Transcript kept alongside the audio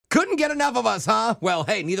Couldn't get enough of us, huh? Well,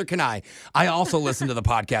 hey, neither can I. I also listen to the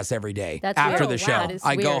podcast every day. That's after weird. the Oh, show. wow, that is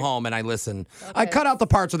I go weird. home and I listen. I cut out the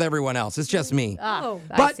parts with everyone else. It's just me. I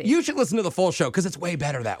But see. you should listen to the full show because it's way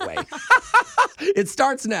better that way. It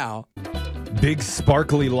starts now. Big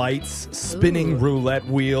sparkly lights, spinning roulette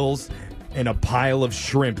wheels, and a pile of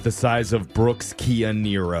shrimp the size of Brooks Kia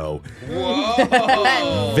Nero.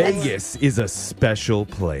 Whoa. Vegas is a special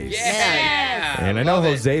place. Yeah. And I know Love it.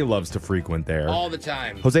 Jose loves to frequent there. All the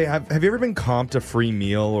time. Jose, have you ever been comped a free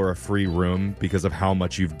meal or a free room because of how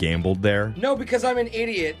much you've gambled there? No, because I'm an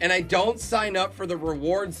idiot and I don't sign up for the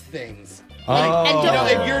rewards things. Oh. You know,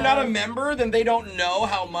 if you're not a member, then they don't know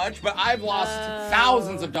how much, but I've lost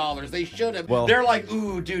thousands of dollars. They should have. Well- They're like,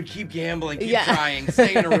 ooh, dude, keep gambling, keep trying,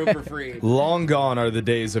 stay in a room for free. Long gone are the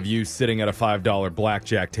days of you sitting at a $5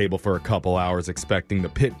 blackjack table for a couple hours expecting the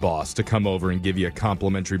pit boss to come over and give you a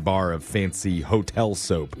complimentary bar of fancy hotel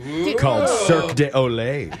soap called Cirque de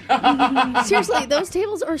Olay. Seriously, those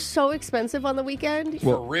tables are so expensive on the weekend.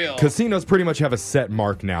 For real. Casinos pretty much have a set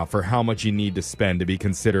mark now for how much you need to spend to be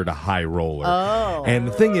considered a high roller. Oh. And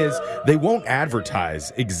the thing is, they won't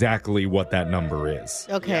advertise exactly what that number is.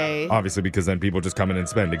 Okay. Obviously, because then people just come in and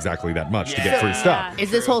spend exactly that much to get free stuff. Is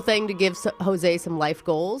this whole thing to give Jose some life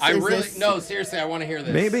goals? No, seriously, I want to hear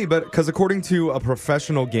this. Maybe, but because according to a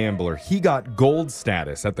professional gambler, he got gold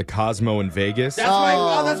status at the Cosmo in Vegas.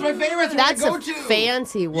 That's my favorite. That's where I a go to.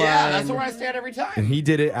 fancy one. Yeah, that's where I stand every time. And he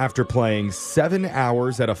did it after playing 7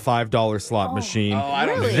 hours at a $5 slot machine. Oh, I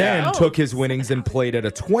don't Really? do Then that. took his winnings and played at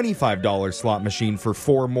a $25 slot machine for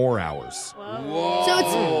 4 more hours. Whoa.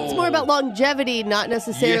 So it's more about longevity, not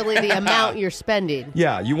necessarily the amount you're spending.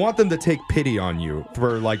 Yeah, you want them to take pity on you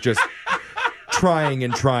for like just trying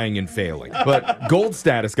and failing. But gold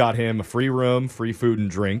status got him a free room, free food and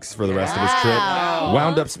drinks for the rest of his trip. Wow.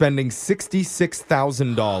 Wound up spending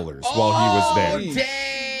 $66,000 while he was there. Dang.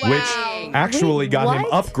 Which actually got him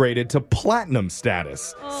what? upgraded to platinum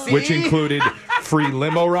status, which See? included free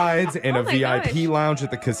limo rides and a my VIP gosh. lounge at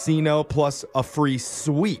the casino, plus a free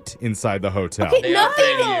suite inside the hotel. Okay, They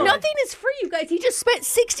upgraded you. nothing is free, you guys. He just spent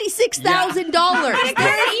 $66,000.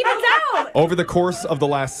 It evens out. Over the course of the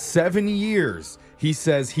last 7 years, he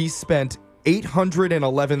says he spent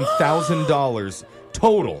 $811,000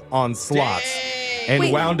 total on slots and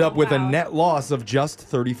Wait. wound up with a net loss of just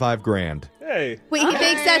 $35,000. Hey. Wait, he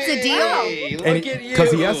thinks that's a deal? Hey, look at you.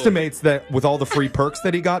 Because he estimates that with all the free perks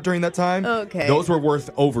that he got during that time, Okay. those were worth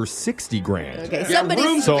over $60,000. Okay, Yeah, somebody's...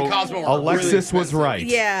 rooms So at the Cosmo are Alexis really was expensive. right.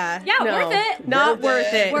 Yeah, No. worth it. Not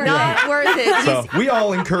worth it. Not worth it. So we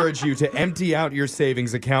all encourage you to empty out your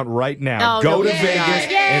savings account right now. Oh, Go no, to we Vegas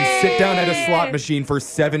not. and sit down at a slot machine for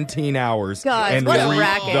 17 hours Guys, and what a reap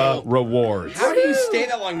racket. the rewards. How do you stay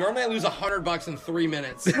that long? Normally I lose $100 in 3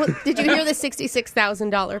 minutes. Well, did you hear the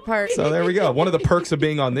 $66,000 part? So there we go. One of the perks of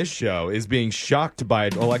being on this show is being shocked by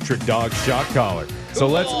an electric dog shock collar. So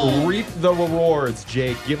let's reap the rewards,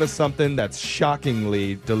 Jake. Give us something that's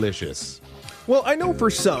shockingly delicious. Well, I know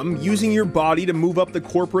for some, using your body to move up the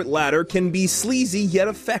corporate ladder can be sleazy yet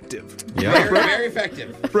effective. Yeah. Very, very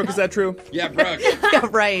effective. Brooke, is that true? Yeah, Brooke. Yeah,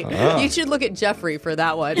 right. Oh. You should look at Jeffrey for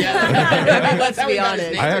that one. Yeah. Let's That be was not his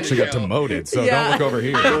honest. name. I actually got demoted, so don't look over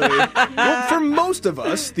here. Well, for most of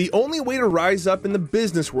us, the only way to rise up in the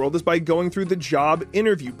business world is by going through the job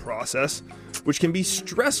interview process, which can be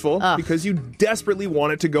stressful because you desperately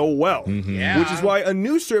want it to go well. Yeah. Which is why a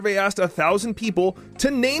new survey asked 1,000 people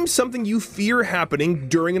to name something you fear happening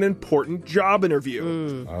during an important job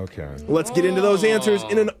interview. Okay. Let's get into those answers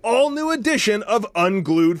in an all-new edition of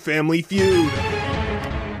Unglued Family Feud.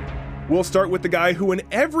 We'll start with the guy who in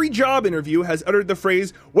every job interview has uttered the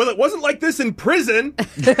phrase, "Well, it wasn't like this in prison."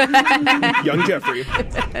 Young Jeffrey.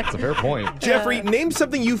 That's a fair point. Jeffrey, name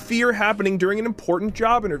something you fear happening during an important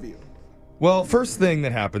job interview. Well, first thing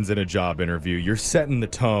that happens in a job interview, you're setting the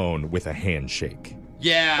tone with a handshake.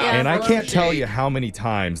 Yeah. And I can't tell Shake. you how many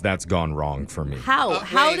times that's gone wrong for me. How?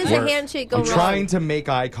 How wait, does Where a handshake go I'm wrong? trying to make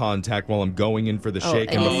eye contact while I'm going in for the shake,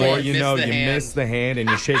 and and you before miss. you Miss know, the you hand. miss the hand and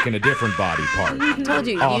you're shaking a different body part. I told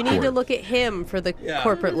you, you need to Awkward. look at him for the Yeah.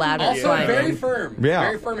 corporate ladder. Also, climb. very firm. Yeah.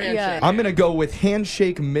 Very firm handshake. Yeah. I'm going to go with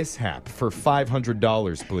handshake mishap for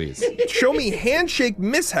 $500, please. Show me handshake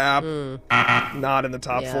mishap. Not in the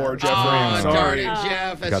top Yeah. four, Jeffrey. Oh, darn Sorry. it,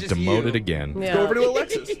 Jeff. That's Got just demoted you. again. Yeah. Go over to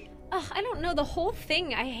Alexis. I don't know. know, the whole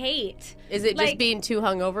thing I hate. Is it just being too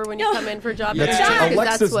hungover when you come in for a job? That's Yeah. true.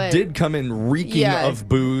 Alexis what- did come in reeking Yeah. of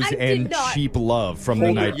booze I did and not. cheap love from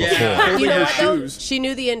the night Yeah. before. Holding You know your what, though? shoes. She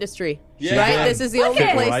knew the industry, Yeah. right? Yeah. This is the only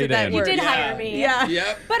Okay. place Right that in. You works. did Yeah. hire me. Yeah.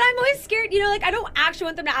 Yep. But I'm always scared, you know, like I don't actually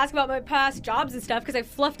want them to ask about my past jobs and stuff because I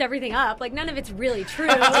fluffed everything up. Like none of it's really true.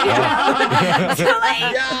 You know? So like,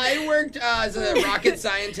 Yeah, I worked as a rocket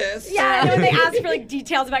scientist. yeah, I know when they ask for like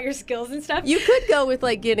details about your skills and stuff. You could go with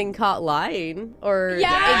like getting caught lying or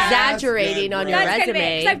Yeah. exaggerating That's on good, your right. That's kind of it.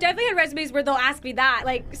 resume. 'Cause I've definitely had resumes where they'll ask me that,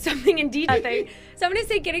 like something in detail thing. So I'm gonna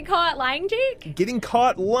say getting caught lying, Jake. Getting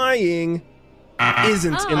caught lying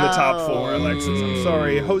isn't in the top 4, Alexis. I'm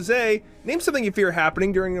sorry. Jose, name something you fear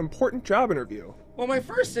happening during an important job interview. Well, my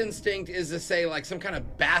first instinct is to say like some kind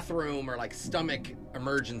of bathroom or like stomach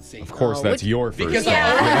emergency. Of course, that's your first Because thought.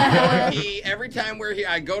 I always pee every time we're here.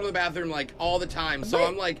 I go to the bathroom like all the time. So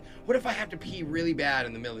I'm like, what if I have to pee really bad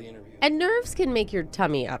in the middle of the interview? And nerves can make your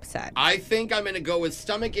tummy upset. I think I'm going to go with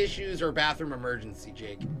stomach issues or bathroom emergency,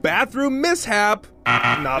 Jake. Bathroom mishap,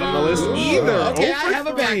 not on the list either. Okay, 0 I for have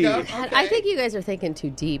a 3. backup. God, Okay. I think you guys are thinking too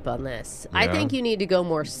deep on this. I Yeah. think you need to go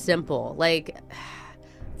more simple. Like,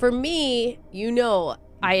 for me, you know,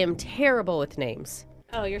 I am terrible with names.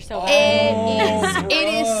 Oh, you're so It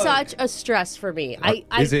is such a stress for me.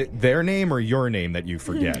 Is it their name or your name that you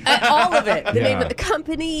forget? all of it? The name Yeah. of the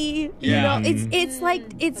company. You Yeah. know, it's like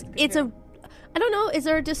it's a. I don't know. Is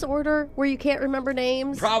there a disorder where you can't remember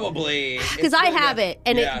names? Probably. Because I have it,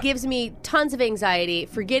 and Yeah. it gives me tons of anxiety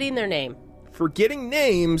forgetting their name. Forgetting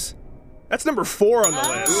names, that's number 4 on the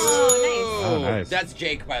list. Oh, Ooh, nice. That's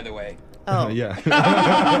Jake, by the way. Oh, Yeah.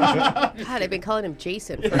 God, I've been calling him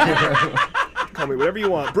Jason forever. Call me whatever you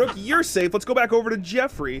want. Brooke, you're safe. Let's go back over to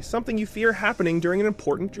Jeffrey. Something you fear happening during an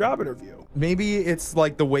important job interview. Maybe it's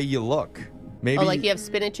like the way you look. Maybe. Oh, like you have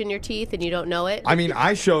spinach in your teeth and you don't know it? I mean,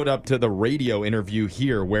 I showed up to the radio interview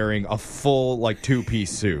here wearing a full like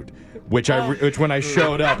 2-piece suit, which when I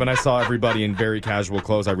showed up and I saw everybody in very casual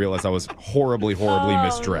clothes, I realized I was horribly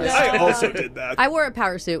misdressed. I also did that. I wore a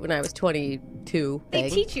power suit when I was 22. They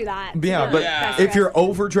think. teach you that. Yeah, but Yeah. if you're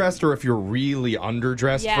overdressed or if you're really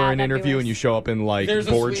underdressed Yeah, for an that'd be interview worse. and you show up in like There's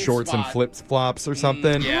a board sweet shorts and spot. flip-flops or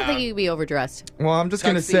something, I don't think you could be overdressed. well, I'm just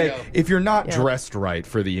going to say, Tuxedo. if you're not dressed right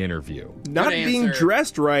for the interview, Not Good being answer.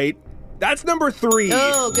 dressed right, that's number 3.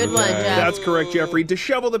 Oh, good one, Jeff. That's correct, Jeffrey.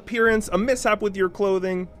 Disheveled appearance, a mishap with your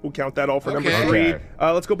clothing. We'll count that all for number Okay. 3. Okay.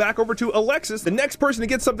 Let's go back over to Alexis. The next person to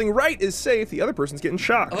get something right is safe. The other person's getting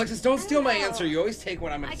shocked. Alexis, don't steal my answer. You always take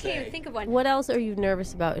what I'm going I to can't say. even think of one. What else are you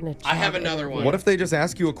nervous about in a job? I have another one. what if they just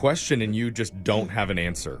ask you a question and you just don't have an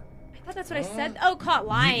answer? I thought that's what I said. Oh, caught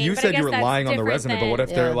lying. You but I said guess you were that's lying on the different resume, but than- what if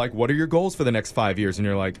Yeah. they're like, what are your goals for the next 5 years? And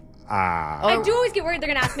you're like, I do always get worried they're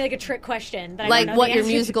going to ask me like a trick question. That I Like don't know what the your answer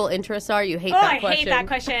to. musical interests are? You hate Oh, that I question. hate that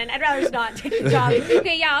question. I'd rather just not take the job.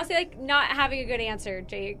 Okay, yeah, I'll say like not having a good answer,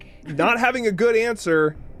 Jake. Not having a good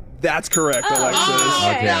answer, that's correct, Oh. Alexis.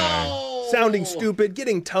 Oh, Okay. No. Sounding stupid,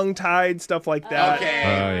 getting tongue-tied, stuff like that. Okay.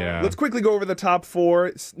 yeah. Let's quickly go over the top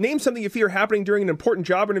 4. Name something you fear happening during an important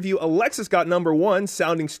job interview. Alexis got number 1,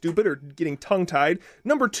 sounding stupid or getting tongue-tied.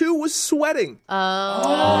 Number 2 was sweating,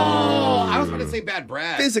 Oh, I was going to say bad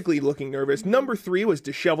breath. physically looking nervous. Number 3 was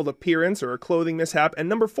disheveled appearance or a clothing mishap. And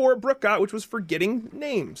number 4, Brooke got, which was forgetting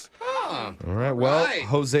names. Huh. All right, well, Right.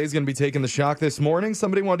 Jose's going to be taking the shock this morning.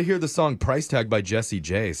 Somebody wanted to hear the song Price Tag by Jessie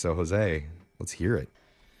J. So, Jose, let's hear it.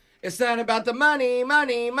 It's not about the money,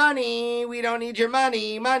 money, money. We don't need your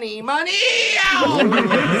money, money, money. Ow!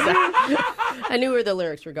 I knew where the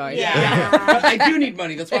lyrics were going. Yeah. But I do need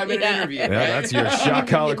money. That's why I'm in an interview. Yeah, right? that's your shock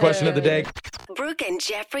collar question of the day. Brooke and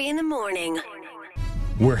Jeffrey in the morning.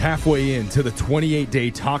 We're halfway into the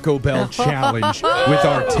 28-day Taco Bell challenge with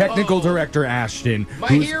our technical director, Ashton, My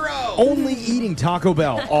who's hero. only eating Taco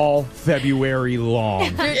Bell all February long.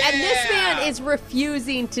 Dude, and this Yeah. man is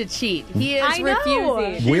refusing to cheat. He is I know.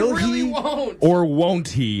 refusing. Will really he won't. or won't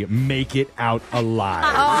he make it out alive?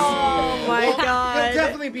 Oh my He'll God.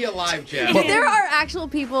 definitely be alive, Jeff. But there are actual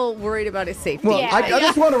people worried about his safety. Well, Yeah. I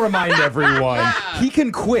just want to remind everyone, Yeah. he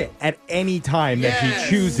can quit at any time that Yes. he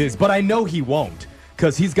chooses, but I know he won't.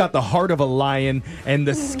 Because he's got the heart of a lion and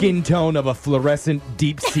the skin tone of a fluorescent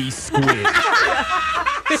deep-sea squid.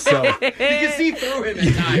 So, You can see through him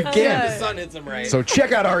at times. can. The sun hits him right. so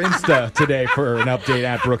check out our Insta today for an update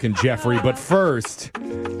at Brooke and Jeffrey. But first,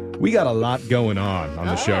 we got a lot going on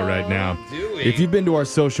the show right now. do we? If you've been to our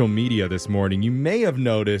social media this morning, you may have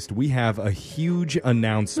noticed we have a huge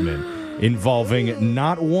announcement involving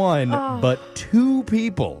not one, but 2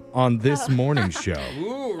 people on this morning show.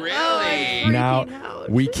 Ooh, really? Now,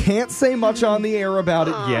 We can't say much on the air about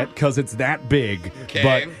it yet because it's that big. Okay.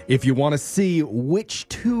 But if you want to see which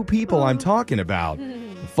two people I'm talking about,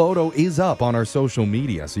 the photo is up on our social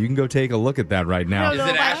media, so you can go take a look at that right now. Is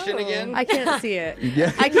it Ashton again? I can't see it.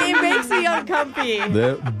 It makes me uncomfy.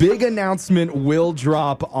 The big announcement will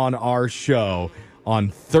drop on our show on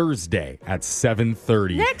Thursday at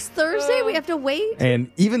 7:30. Next Thursday, we have to wait.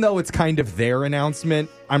 And even though it's kind of their announcement,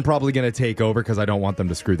 I'm probably going to take over because I don't want them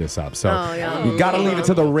to screw this up. So you got to leave it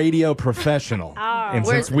to the radio professional. And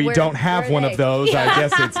since we don't have one of those, I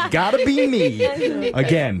guess it's got to be me.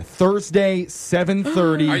 Again, Thursday,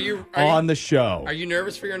 7:30 on the show. Are you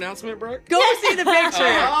nervous for your announcement, Brooke? Go see the picture.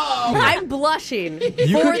 I'm blushing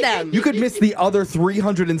for them. You could miss the other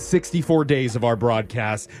 364 days of our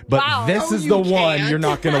broadcast, but this No, is you the one can't. you're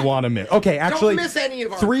not going to want to miss. Okay, actually, Don't miss any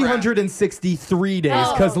of our 363 days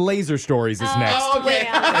because Laser Stories is next. Oh, okay.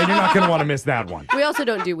 And you're not going to want to miss that one. We also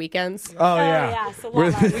don't do weekends. Oh, yeah, it's a lot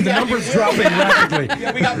We're- less. the number's dropping rapidly.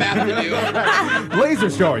 Yeah, we got math to do. Laser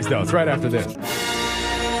Stories, though. It's right after this.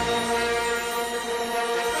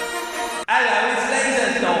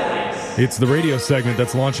 It's the radio segment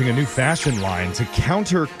that's launching a new fashion line to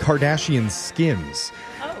counter Kardashian skims.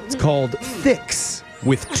 It's called Thicks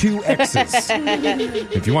with 2 X's.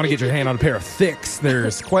 If you want to get your hand on a pair of Thicks,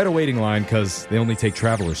 there's quite a waiting line because they only take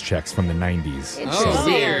traveler's checks from the 90s. Oh,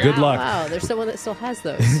 dear. Good luck. Wow, there's someone that still has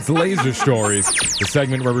those. It's Laser Stories, the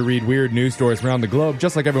segment where we read weird news stories around the globe,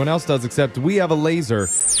 just like everyone else does, except we have a laser,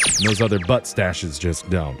 and those other butt stashes just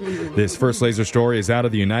don't. This first laser story is out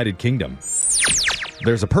of the United Kingdom.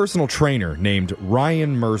 There's a personal trainer named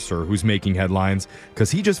Ryan Mercer who's making headlines because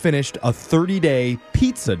he just finished a 30-day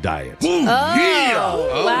pizza diet.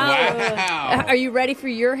 Oh, wow. Are you ready for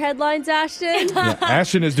your headlines, Ashton? Yeah,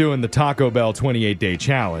 Ashton is doing the Taco Bell 28-day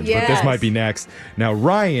challenge, but this Yes. might be next. Now,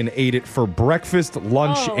 Ryan ate it for breakfast,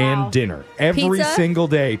 lunch, Oh, wow. and dinner. Every Pizza? single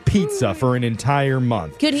day, pizza for an entire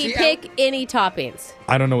month. Could he See, pick any toppings?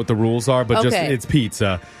 I don't know what the rules are, but just Okay. it's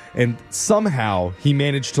pizza. And somehow he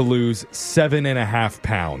managed to lose 7.5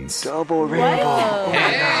 pounds.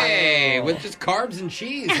 Hey, with just carbs and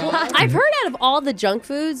cheese, huh? I've heard out of all the junk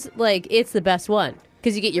foods, like, it's the best one.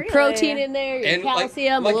 Because you get your Really? protein in there, your And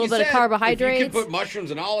calcium, like a little you bit said, of carbohydrates. If you can put mushrooms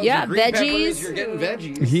and olives Yeah, and green veggies. peppers, you're getting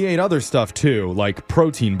veggies. He ate other stuff too, like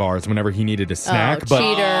protein bars whenever he needed a snack. but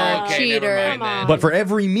cheater, Okay, cheater. never mind then. But for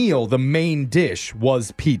every meal, the main dish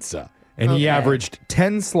was pizza. And he Okay. averaged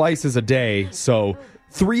 10 slices a day, so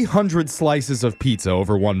 300 slices of pizza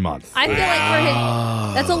over 1 month. I feel like for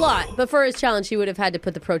his, that's a lot. But for his challenge, he would have had to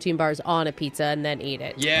put the protein bars on a pizza and then eat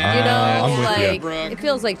it. Yeah. You know, I'm with you. like, Brooke. it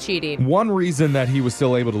feels like cheating. One reason that he was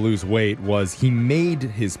still able to lose weight was he made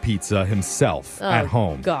his pizza himself at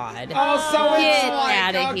home. God. Oh, so Get it's like,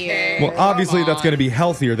 outta here. Well, obviously come that's going to on. be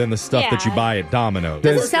healthier than the stuff that you Yeah. buy at Domino's.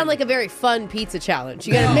 Doesn't sound like a very fun pizza challenge.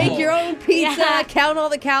 You gotta make your own pizza, Yeah. count all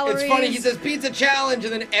the calories. It's funny, he says pizza challenge,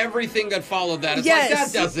 and then everything that followed that. It's Yes. like,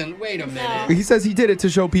 that doesn't, wait a minute. He says he did it to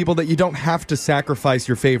show people that you don't have to sacrifice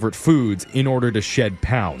your favorite foods in order to shed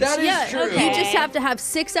pounds. That is Yeah, true. you just have to have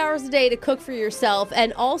 6 hours a day to cook for yourself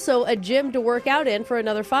and also a gym to work out in for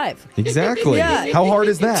another 5. Exactly. Yeah. How hard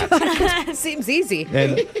is that? Seems easy.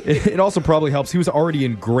 And it also probably helps. He was already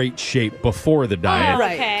in great shape before the diet.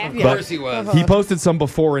 Right. Okay. Of Yeah. course he was. He posted some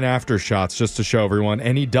before and after shots just to show everyone,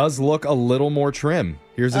 and he does look a little more trim.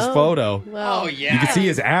 Here's his photo. Oh, yeah. You can see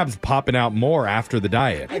his abs popping out more after the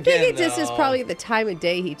diet. I think it just is probably the time of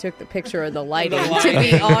day he took the picture and the lighting, The to be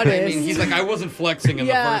lighting. honest. I mean, he's like, I wasn't flexing in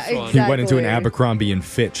Yeah, the first one. He went into an Exactly. Abercrombie and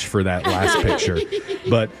Fitch for that last picture.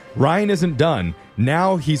 But Ryan isn't done.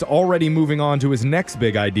 Now he's already moving on to his next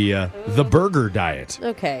big idea, the burger diet.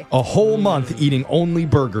 Okay. A whole month eating only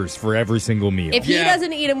burgers for every single meal. If he Yeah.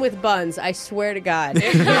 doesn't eat them with buns, I swear to God.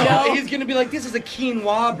 No, he's going to be like, this is a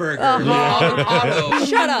quinoa burger. Avocado.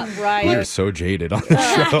 Shut up, Ryan. You're so jaded on the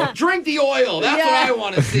show. Drink the oil. That's Yeah. what I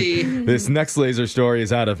want to see. This next laser story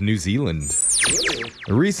is out of New Zealand.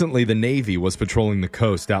 Recently, the Navy was patrolling the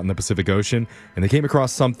coast out in the Pacific Ocean, and they came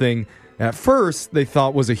across something at first they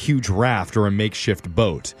thought was a huge raft or a makeshift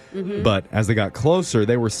boat. But as they got closer,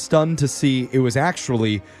 they were stunned to see it was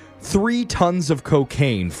actually 3 tons of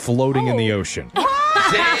cocaine floating in the ocean. Dang.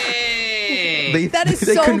 That is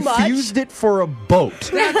they so confused it for a boat.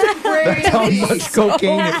 That's how much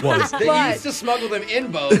cocaine it was. They used to smuggle them in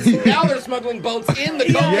boats. Now they're smuggling boats in the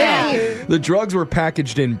cocaine. Yeah. The drugs were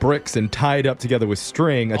packaged in bricks and tied up together with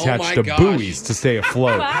string attached my to gosh. buoys to stay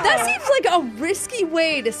afloat. That seems like a risky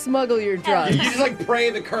way to smuggle your drugs. You just like pray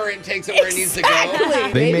the current takes it where it needs to go.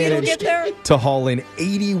 Exactly. They Maybe it'll get managed there. to haul in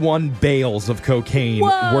 81 bales of cocaine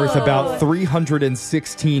Whoa. worth about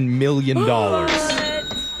 $316 million.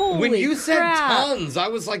 When you said crap. tons, I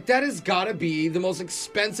was like, that has got to be the most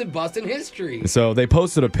expensive bust in history. So they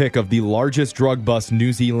posted a pic of the largest drug bust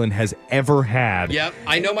New Zealand has ever had. Yep,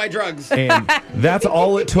 I know my drugs. And that's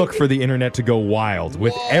all it took for the internet to go wild,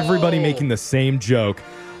 with everybody making the same joke.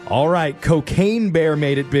 All right, Cocaine Bear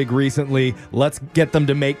made it big recently. Let's get them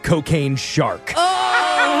to make Cocaine Shark.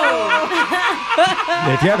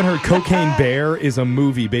 If you haven't heard, Cocaine Bear is a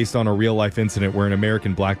movie based on a real-life incident where an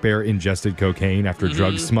American black bear ingested cocaine after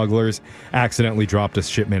drug smugglers accidentally dropped a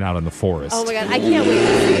shipment out in the forest. Oh my god, I can't wait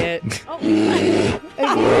to see it. Have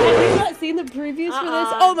you not seen the previews for this?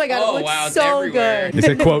 Oh my god, it looks wow, it's so everywhere. good. They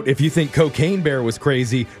said, quote, if you think Cocaine Bear was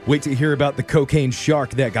crazy, wait to hear about the cocaine shark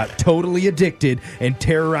that got totally addicted and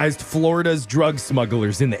terrorized Florida's drug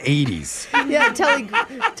smugglers in the 80s. Yeah,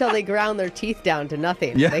 until they ground their teeth down to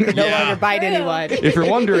nothing. Yeah. They could no Yeah. longer bite anyone. If you're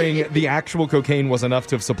wondering, the actual cocaine was enough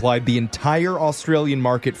to have supplied the entire Australian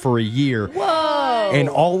market for a year Whoa. and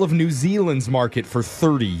all of New Zealand's market for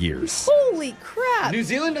 30 years. Holy crap. New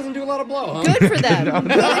Zealand doesn't do a lot of blow, huh? Good for them.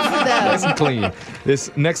 Good for Nice them. and clean.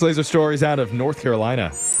 This next laser story is out of North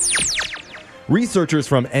Carolina. Researchers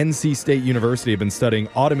from NC State University have been studying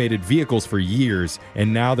automated vehicles for years,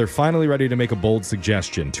 and now they're finally ready to make a bold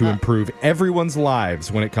suggestion to improve everyone's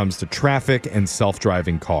lives when it comes to traffic and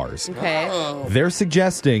self-driving cars. Okay. They're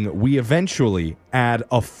suggesting we eventually add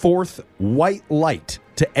a fourth white light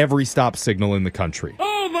to every stop signal in the country.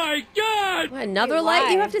 Another Wait, light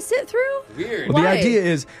why? you have to sit through? Weird. Well, the Why? idea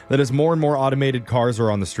is that as more and more automated cars are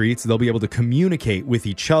on the streets, they'll be able to communicate with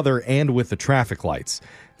each other and with the traffic lights.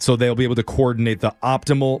 So they'll be able to coordinate the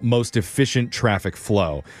optimal, most efficient traffic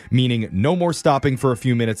flow, meaning no more stopping for a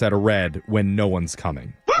few minutes at a red when no one's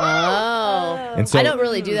coming. Oh. And so I don't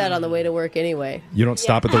really do that on the way to work anyway. you don't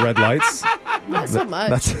stop at the red lights? Not so much.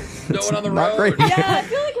 That's No one on the not road. great. yeah, I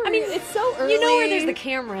feel like it's so early. You know where there's the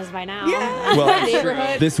cameras by now. Yeah. Well,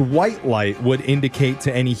 neighborhood. this white light would indicate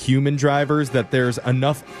to any human drivers that there's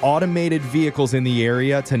enough automated vehicles in the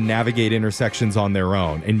area to navigate intersections on their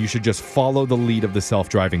own, and you should just follow the lead of the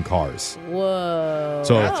self-driving cars. Whoa.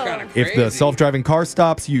 So That's kinda if the crazy. self-driving car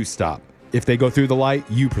stops, you stop. If they go through the light,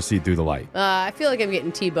 you proceed through the light. I feel like I'm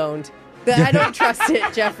getting T-boned. I don't trust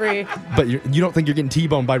it, Jeffrey. But you don't think you're getting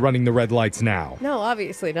T-boned by running the red lights now. No,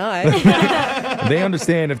 obviously not. They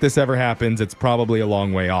understand if this ever happens, it's probably a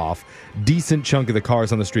long way off. Decent chunk of the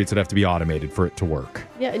cars on the streets would have to be automated for it to work.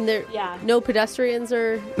 Yeah, and there Yeah. no pedestrians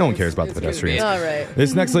or... No one cares about the It's gonna pedestrians. be All right.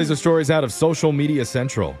 This next laser story is out of Social Media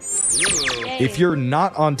Central. If you're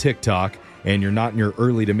not on TikTok and you're not in your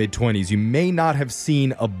early to mid-20s, you may not have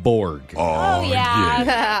seen a Borg. Oh,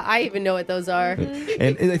 yeah. I even know what those are.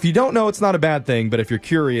 And if you don't know, it's not a bad thing, but if you're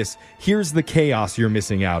curious, here's the chaos you're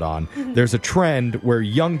missing out on. There's a trend where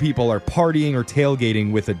young people are partying or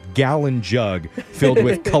tailgating with a gallon jug filled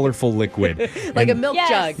with colorful liquid. Like a And- milk Yes.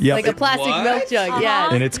 jug. Yep. Like a plastic What? milk jug, yeah.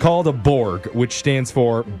 And it's called a Borg, which stands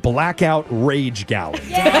for Blackout Rage Gallon.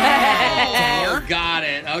 Oh, got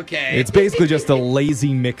it. Okay. It's basically just a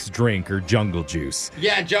lazy mixed drink or jungle juice.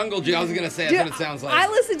 Yeah, jungle juice. I was going to say that's Dude, what it sounds like. I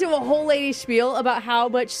listened to a whole lady spiel about how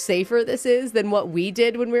much safer this is than what we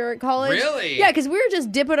did when we were at college. Really? Yeah, because we were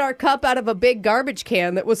just dipping our cup out of a big garbage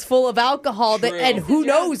can that was full of alcohol True. and who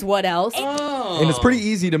knows what else. Oh. And it's pretty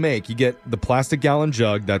easy to make. You get the plastic gallon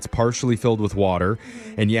jug that's partially filled with water,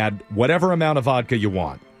 and you add whatever amount of vodka you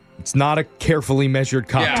want. It's not a carefully measured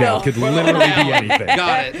cocktail. Yeah. It could literally be anything.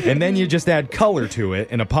 Got it. And then you just add color to it,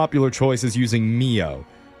 and a popular choice is using Mio,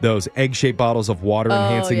 those egg-shaped bottles of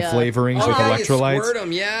water-enhancing yeah. flavorings with You electrolytes. squirt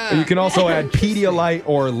 'em, yeah. You can also add Pedialyte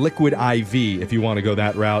or Liquid IV if you want to go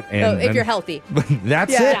that route. And if you're healthy.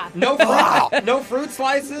 that's Yeah. it. Yeah. No fruit, no fruit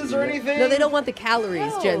slices or anything? No, they don't want the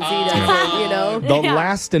calories, Gen Z Oh. doesn't, you know? The Yeah.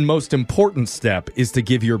 last and most important step is to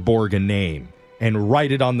give your Borg a name and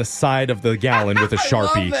write it on the side of the gallon with a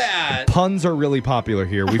Sharpie. love that. Puns are really popular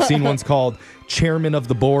here. We've seen ones called Chairman of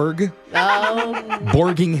the Borg, Oh,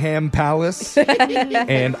 Borgingham Palace,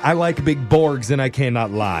 and I like big Borgs and I cannot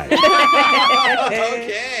lie.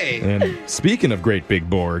 Okay. And speaking of great big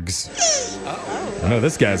Borgs, I know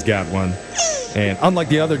this guy's got one. And unlike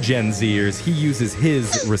the other Gen Zers, he uses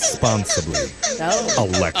his responsibly. no.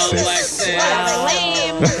 Alexis.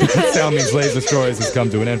 Alexis. Sound Means Laser Stories has come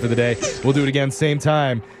to an end for the day. We'll do it again same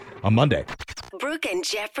time on Monday. Brooke and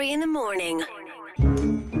Jeffrey in the morning.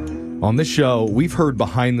 On this show, we've heard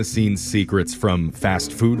behind-the-scenes secrets from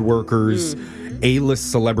fast food workers, A-list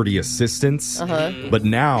celebrity assistants, but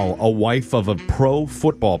now a wife of a pro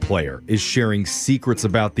football player is sharing secrets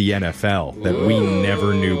about the NFL that we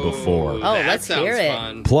never knew before. Oh, That let's sounds hear it.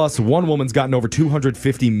 fun. Plus, one woman's gotten over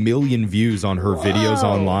 250 million views on her videos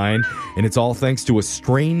online, and it's all thanks to a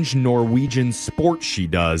strange Norwegian sport she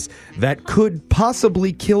does that could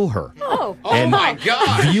possibly kill her. Oh. Oh And my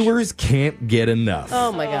gosh. Viewers can't get enough.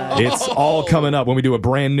 Oh my god. It's all coming up when we do a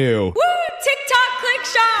brand new Woo! TikTok click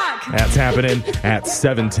shock. That's happening at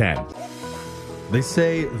 7:10. They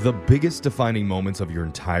say the biggest defining moments of your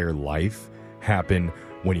entire life happen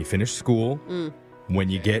when you finish school, when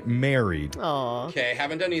you get married, Aw. Okay,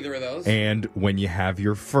 haven't done either of those. and when you have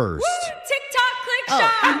your first. TikTok click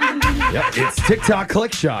shock. Yep, it's TikTok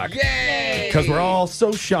Click Shock. Yay! Because we're all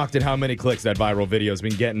so shocked at how many clicks that viral video's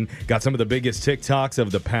been getting. Got some of the biggest TikToks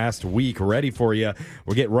of the past week ready for you.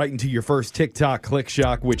 We'll get right into your first TikTok Click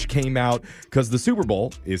Shock, which came out because the Super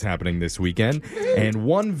Bowl is happening this weekend. And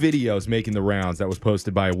one video is making the rounds that was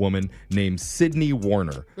posted by a woman named Sydney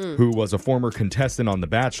Warner, who was a former contestant on The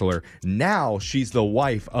Bachelor. Now she's the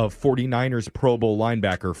wife of 49ers Pro Bowl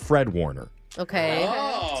linebacker Fred Warner. Okay.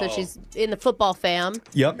 Oh. So she's in the football fam.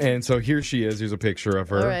 Yep, and so here she is. Here's a picture of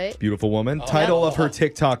her. All right. Beautiful woman. Title of her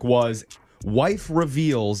TikTok was Wife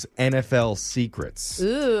Reveals NFL Secrets.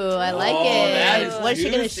 Ooh, I like that it. is What is she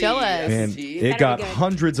going to juicy. show us? And Tea. it Better got be good.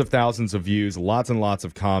 hundreds of thousands of views, lots and lots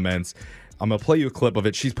of comments. I'm going to play you a clip of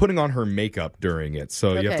it. She's putting on her makeup during it, so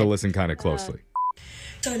you have to Okay. listen kind of closely.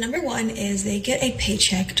 So number one is they get a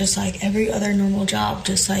paycheck just like every other normal job,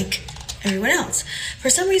 just like everyone else.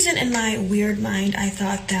 For some reason in my weird mind, I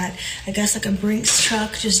thought that I guess like a Brinks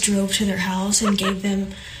truck just drove to their house and gave them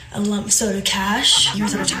a lump sum of cash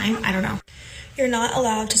years at a time. I don't know. You're not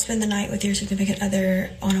allowed to spend the night with your significant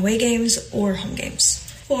other on away games or home games.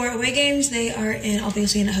 For away games, they are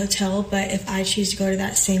obviously in a hotel, but if I choose to go to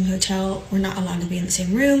that same hotel, we're not allowed to be in the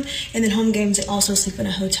same room. And then home games, they also sleep in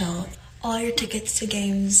a hotel. All your tickets to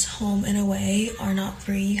games, home and away, are not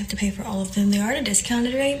free. You have to pay for all of them. They are at a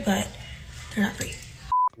discounted rate, but they're not free.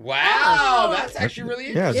 Wow, that's actually really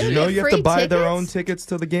Yeah, interesting. did you know you have to free buy their tickets? own tickets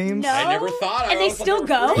to the games? No. I never thought. I And they always thought still were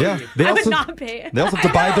go? free. Yeah, they I also would not pay. they also have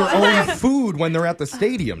to buy their own food when they're at the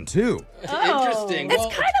stadium too. Interesting. It's Well,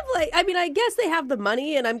 kind of like, I mean, I guess they have the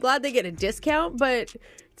money and I'm glad they get a discount, but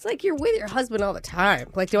it's like you're with your husband all the time.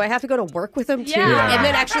 Like, do I have to go to work with him too? Yeah. And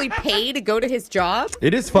then actually pay to go to his job?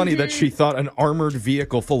 It is funny that she thought an armored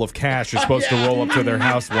vehicle full of cash is supposed to roll up to their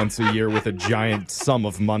house once a year with a giant sum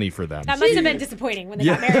of money for them. That must have been disappointing when they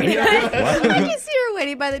got married. I can see her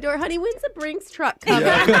waiting by the door. Honey, when's the Brinks truck coming?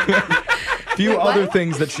 Few other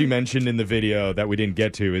things that she mentioned in the video that we didn't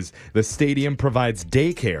get to is the stadium provides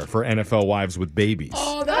daycare for NFL wives with babies.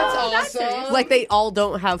 oh, that's awesome. Like they all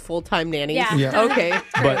don't have full-time nannies? Yeah. Yeah. Okay.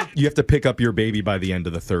 But you have to pick up your baby by the end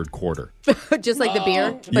of the third quarter. Just like the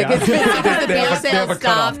beer? Like Yeah. as soon as the They have beer a- they have sales a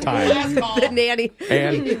cutoff stop, time. the nanny.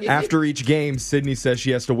 And after each game, Sydney says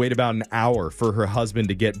she has to wait about an hour for her husband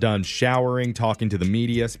to get done showering, talking to the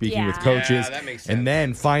media, speaking with Yeah. coaches. Yeah, that makes sense. And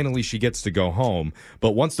then finally she gets to go home.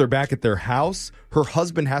 But once they're back at their house, her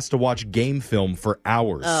husband has to watch game film for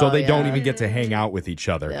hours. so they don't even get to hang out with each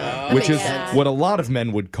other, which is makes sense. what a lot of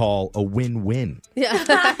men would call a win-win. Yeah.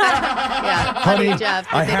 yeah. Honey, Jeff,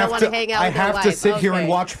 'cause they don't want to hang out I with their have to wife. sit here and Okay.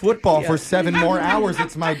 watch football for 7 more hours.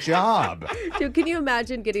 It's my job. Dude, can you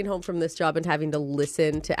imagine getting home from this job and having to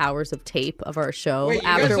listen to hours of tape of our show Wait, you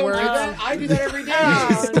guys don't do afterwards? that? I do that every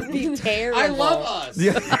day. It'd be terrible. I love us.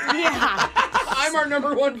 Yeah. I'm our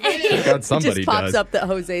number one fan. God, It somebody just pops does. up that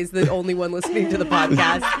Jose's the only one listening to the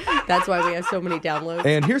podcast. That's why we have so many downloads.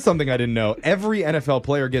 And here's something I didn't know. Every NFL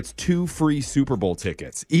player gets 2 free Super Bowl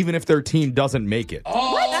tickets, even if their team doesn't make it.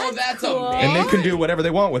 Oh, that's cool. amazing. And they can do whatever they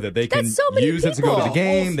want with it. They can That's so many use it to go to the people.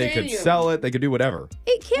 game. Whole They could stadium. sell it. They could do whatever.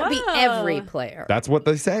 It can't be Whoa. every player. That's what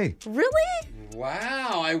they say. Really?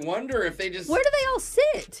 Wow, I wonder if they just. Where do they all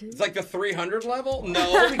sit? It's like the 300 level?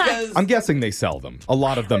 No, because I'm guessing they sell them. A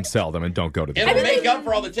lot of them sell them and don't go to the it'll game. make up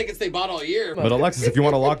for all the tickets they bought all year. But Alexis, if you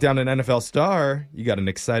want to lock down an NFL star, you got an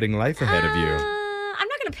exciting life ahead of you. I'm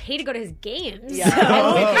not going to pay to go to his games.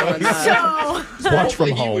 Watch from Hopefully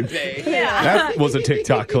you home. would pay. That was a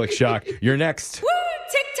TikTok click shock. You're next. Woo!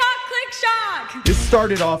 TikTok click shock. This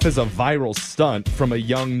started off as a viral stunt from a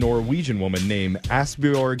young Norwegian woman named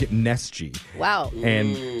Asbjørg Nesji. Wow.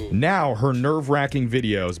 And now her nerve-wracking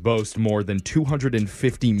videos boast more than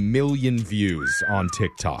 250 million views on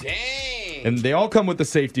TikTok. Dang. And they all come with the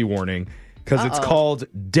safety warning. because it's called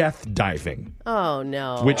death diving, Oh,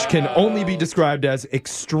 no. which can only be described as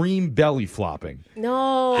extreme belly flopping.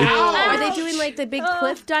 No. Are they doing like the big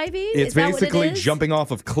cliff diving? It's Is that what basically it is? jumping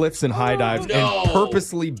off of cliffs and high dives no. and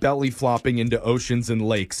purposely belly flopping into oceans and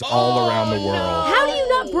lakes all around the world. How do you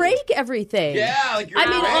not break everything? Yeah, like your I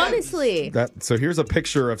mean, friends. honestly. So here's a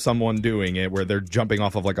picture of someone doing it where they're jumping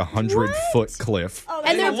off of like 100-foot cliff.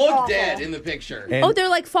 And They they're look dead in the picture. And they're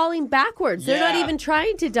like falling backwards. They're not Yeah. even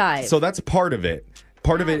trying to dive. so that's part of it.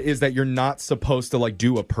 Part of it is that you're not supposed to like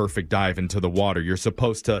do a perfect dive into the water. You're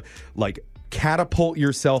supposed to like catapult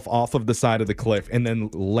yourself off of the side of the cliff and then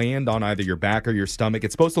land on either your back or your stomach.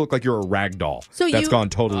 It's supposed to look like you're a rag doll that's gone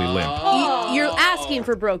totally limp. You're asking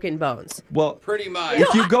for broken bones. Well, Pretty much.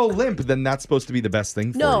 if you go limp, then that's supposed to be the best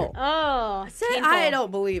thing for No. you. Oh, I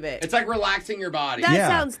don't believe it. It's like relaxing your body. That Yeah.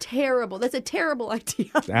 sounds terrible. That's a terrible idea.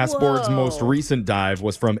 Asborg's Whoa. most recent dive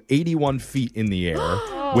was from 81 feet in the air,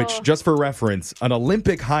 which, just for reference, an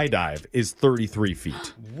Olympic high dive is 33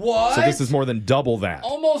 feet. What? So this is more than double that.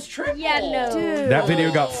 almost triple. Yeah, no. Dude. That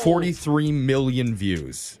video got 43 million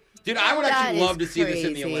views. Dude, I would That actually is love to see this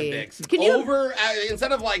in the crazy. Olympics. Can you-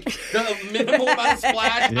 Instead of like the minimal amount of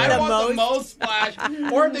splash, I want the most splash.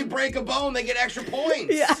 Or if they break a bone, they get extra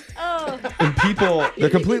points. Yeah. And people, they're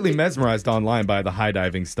completely mesmerized online by the high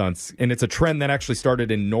diving stunts. And it's a trend that actually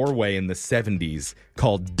started in Norway in the 70s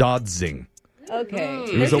called dodging. Okay.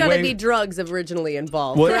 was There's a got to way- be drugs originally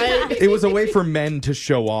involved, Well, right? it was a way for men to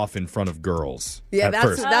show off in front of girls. Yeah, at that's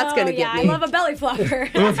first. going to yeah, get I me. love a belly flopper.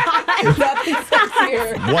 Nothing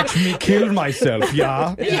sexier. Watch me kill myself,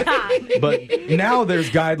 yeah. But now there's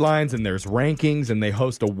guidelines and there's rankings, and they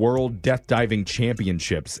host a World Death Diving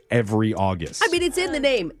Championships every August. I mean, it's in the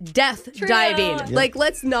name, death diving. Like,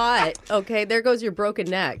 let's not. Okay, there goes your broken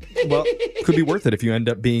neck. well, could be worth it if you end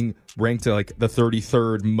up being ranked like the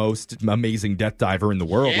 33rd most amazing death diver in the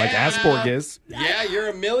world, like Yeah. Asborg is. Yeah, you're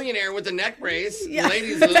a millionaire with a neck brace.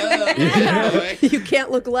 Ladies love that boy. You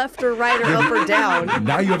can't look left or right or up or down.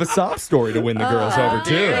 Now you have a sob story to win the girls over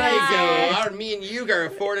too. There you go. Me and you are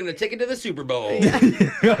affording a ticket to the Super Bowl.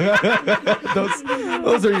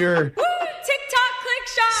 Those are your TikTok click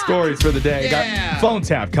shop. stories for the day. Yeah. Got phone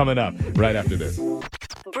tap coming up right after this.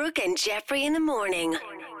 Brooke and Jeffrey in the morning.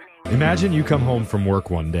 Imagine you come home from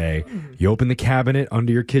work one day, you open the cabinet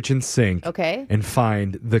under your kitchen sink, Okay. and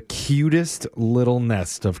find the cutest little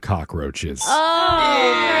nest of cockroaches.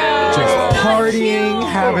 Oh, Just partying,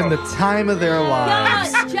 having the time of their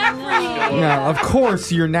lives. Jeffrey. Now, of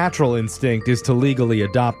course, your natural instinct is to legally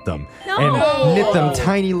adopt them and knit them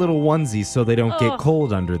tiny little onesies so they don't get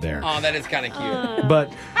cold under there. Oh, that is kind of cute.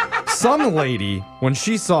 But some lady, when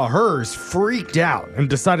she saw hers, freaked out and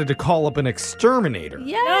decided to call up an exterminator.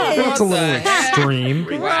 yes. That's a little the heck?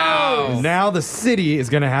 extreme. Wow. Now the city is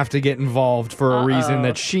going to have to get involved for a reason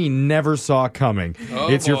that she never saw coming. Oh,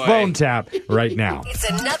 It's your boy. phone tap right now. It's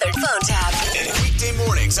another phone tap. Weekday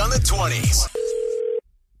mornings on the 20s.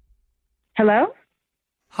 Hello?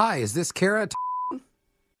 Hi, is this Kara?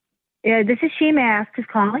 This is she. May I ask who's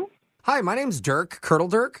calling? Hi, my name's Dirk, Curdle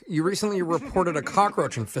Dirk. You recently reported a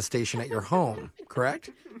cockroach infestation at your home, correct?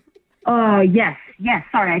 Oh, yes. Yes.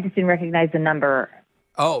 Sorry, I just didn't recognize the number.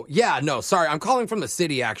 Oh, yeah, no, sorry. I'm calling from the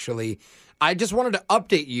city, actually. I just wanted to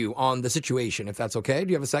update you on the situation, if that's okay. Do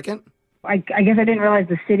you have a second? I guess I didn't realize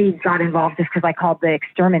the city got involved just because I called the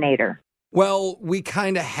exterminator. Well, we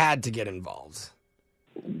kind of had to get involved.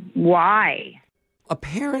 Why?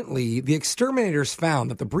 Apparently, the exterminators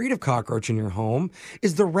found that the breed of cockroach in your home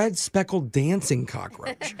is the red speckled dancing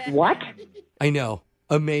cockroach. What? I know.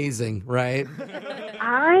 Amazing, right?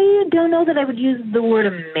 I don't know that I would use the word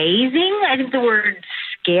amazing. I think the word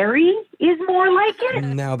scary is more like it.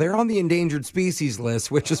 Now, they're on the endangered species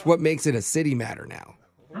list, which is what makes it a city matter now.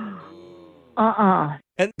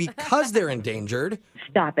 And because they're endangered,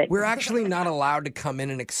 Stop it. we're actually not allowed to come in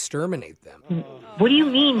and exterminate them. What do you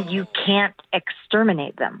mean you can't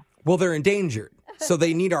exterminate them? Well, they're endangered, so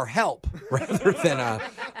they need our help rather than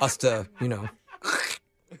us to,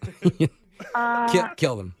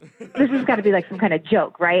 kill them. This has got to be like some kind of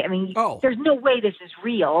joke, right? I mean, there's no way this is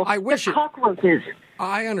real. I wish They're it- cockroaches.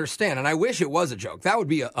 I understand, and I wish it was a joke. That would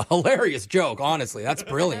be a hilarious joke, honestly. That's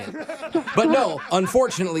brilliant. But no,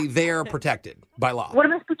 unfortunately, they're protected by law. What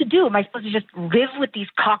am I supposed to do? Am I supposed to just live with these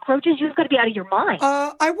cockroaches? You've got to be out of your mind.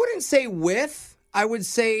 I wouldn't say with, I would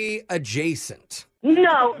say adjacent.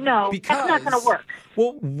 No, Because, that's not going to work.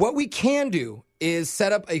 Well, what we can do is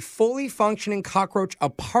set up a fully functioning cockroach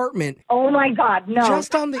apartment. Oh my God, no.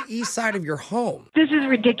 Just on the east side of your home. This is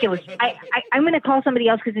ridiculous. I'm going to call somebody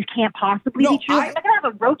else because this can't possibly be true. I'm not going to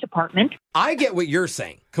have a roach apartment. I get what you're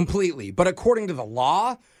saying completely, but according to the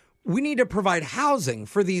law, We need to provide housing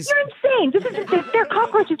for these. You're insane. They're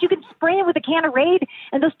cockroaches. You can spray them with a can of Raid,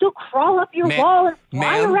 and they'll still crawl up your wall and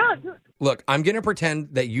fly around. Look, I'm going to pretend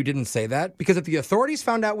that you didn't say that, because if the authorities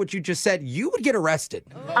found out what you just said, you would get arrested.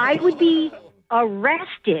 I would be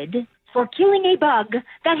arrested for killing a bug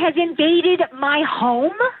that has invaded my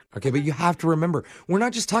home. Okay, but you have to remember, we're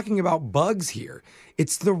not just talking about bugs here.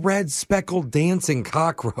 It's the red speckled dancing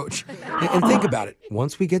cockroach. And think about it.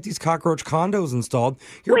 Once we get these cockroach condos installed,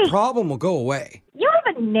 your problem will go away. You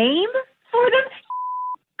have a name for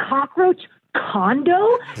them? Cockroach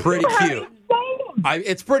condo? Pretty cute.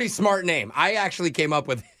 It's a pretty smart name. I actually came up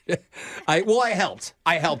with it. I helped.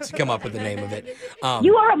 I helped come up with the name of it.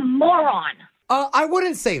 You are a moron. I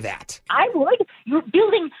wouldn't say that. I would. You're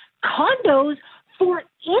building condos for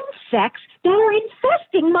insects that are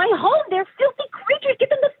infesting my home. They're filthy creatures. Get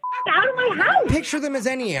them the out of my house. Picture them as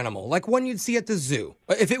any animal, like one you'd see at the zoo.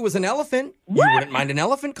 If it was an elephant, you wouldn't mind an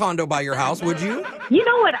elephant condo by your house, would you? You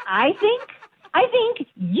know what I think? I think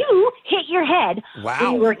you hit your head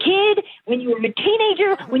when you were a kid, when you were a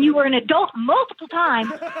teenager, when you were an adult multiple times.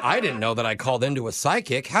 I didn't know that I called into a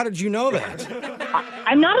psychic. How did you know that?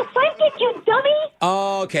 I'm not a psychic, you dummy.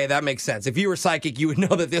 Oh, okay, that makes sense. If you were psychic, you would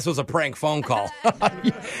know that this was a prank phone call.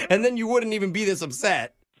 And then you wouldn't even be this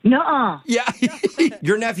upset. Nuh-uh. Yeah.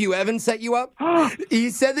 Your nephew Evan set you up? He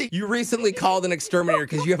said that you recently called an exterminator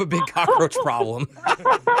because you have a big cockroach problem.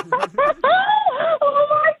 Oh,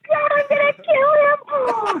 my God, I'm going to kill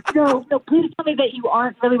him. No, please tell me that you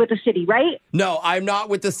aren't really with the city, right? No, I'm not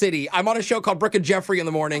with the city. I'm on a show called Brooke and Jeffrey in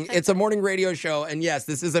the Morning. It's a morning radio show, and yes,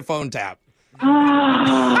 this is a phone tap.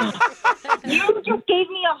 You just gave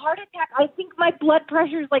me a heart attack. I think my blood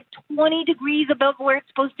pressure is like 20 degrees above where it's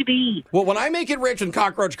supposed to be. Well, when I make it rich in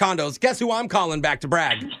cockroach condos, guess who I'm calling back to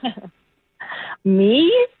brag?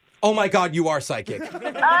 Me? Oh, my God, you are psychic.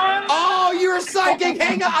 Oh, you're psychic.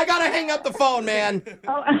 Hang up. I got to hang up the phone, man.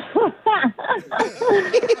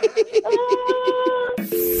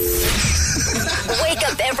 Wake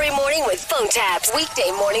up every morning with phone taps.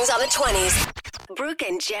 Weekday mornings on the 20s. Brooke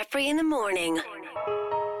and Jeffrey in the morning.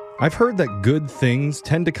 I've heard that good things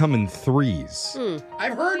tend to come in threes.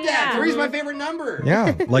 I've heard that. Three's my favorite number.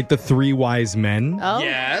 Yeah, like the Three Wise Men. Oh.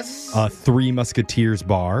 Yes. Three Musketeers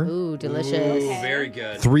bar. Ooh, delicious. Ooh, very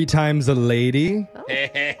good. 3 times a lady.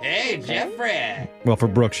 Hey, Jeffrey. Well, for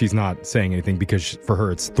Brooke, she's not saying anything because for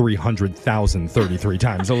her it's 300,033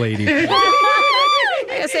 times a lady. I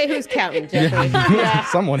gotta say, who's counting, Jeffrey? Yeah.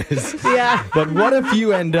 Someone is. Yeah. But what if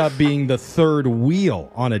you end up being the third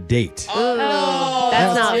wheel on a date? Oh, no.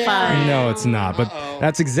 That's not fun. No, it's not. But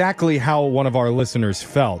that's exactly how one of our listeners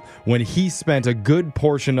felt when he spent a good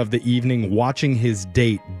portion of the evening watching his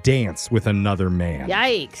date dance with another man.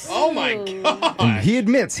 Yikes. Oh, my God. And he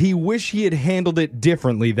admits he wished he had handled it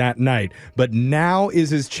differently that night, but now is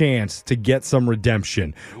his chance to get some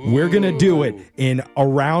redemption. We're going to do it in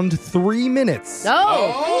around 3 minutes.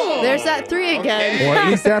 Oh, there's that 3 again. Or at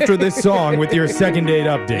least after this song with your second date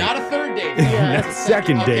update. Not a third date.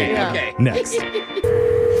 Second date. Okay. Next.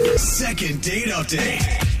 Second date update.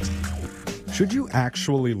 Should you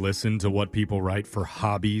actually listen to what people write for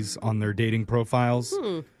hobbies on their dating profiles?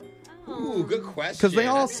 Ooh, good question. Because they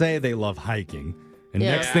all say they love hiking. And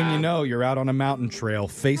next thing you know, you're out on a mountain trail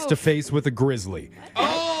face to face with a grizzly.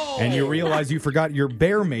 And you realize you forgot your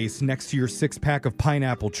bear mace next to your 6-pack of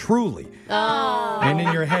Pineapple Truly. And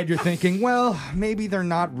in your head, you're thinking, well, maybe they're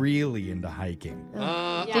not really into hiking.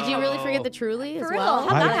 Did you really forget the Truly as For real? well?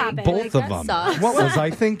 How'd that happen? Both of them. sucks. What was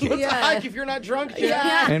I thinking? What's a hike if you're not drunk,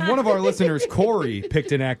 Jeff? And one of our listeners, Corey,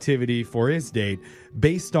 picked an activity for his date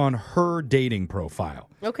based on her dating profile.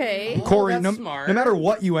 Okay. Corey, that's no smart. matter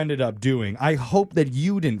what you ended up doing, I hope that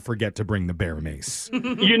you didn't forget to bring the bear mace.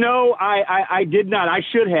 You know, I did not. I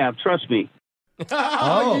should have. Trust me. You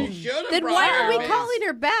should have. Then why are we calling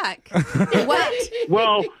her back? What?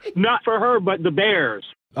 Well, not for her, but the bears.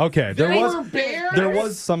 Okay, there were bears?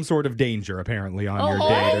 was some sort of danger apparently on your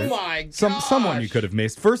date. Oh my gosh. Someone you could have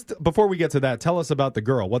missed. First, before we get to that, tell us about the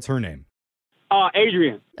girl. What's her name?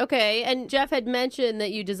 Adrian. Okay, and Jeff had mentioned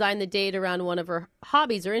that you designed the date around one of her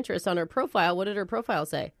hobbies or interests on her profile. What did her profile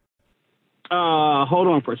say? Hold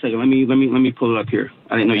on for a second. Let me pull it up here.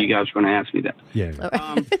 I didn't know you guys were going to ask me that. Yeah.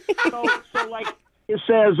 So like it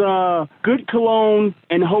says, good cologne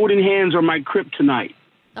and holding hands are my kryptonite.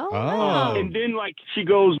 Oh. And then like she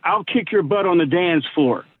goes, I'll kick your butt on the dance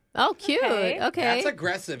floor. Oh, cute. Okay. That's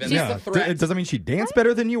aggressive, and Yeah. that's a threat. Does that mean she dance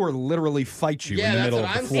better than you or literally fight you in the middle of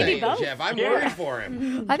the that's floor? what I'm saying, Jeff. I'm worried for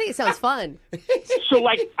him. I think it sounds fun. So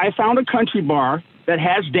like I found a country bar that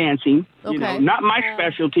has dancing. You know, Okay. not my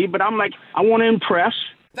specialty, but I'm like, I want to impress.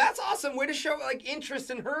 That's awesome. Way to show like interest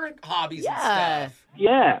in her hobbies and stuff.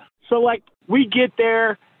 Yeah. So like we get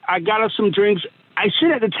there, I got us some drinks. I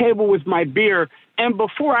sit at the table with my beer, and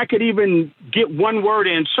before I could even get one word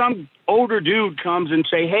in, some older dude comes and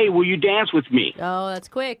say, "Hey, will you dance with me?" Oh, that's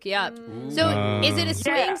quick. Yeah. So is it a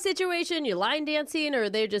swing situation? You line dancing, or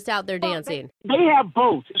they're just out there dancing? They have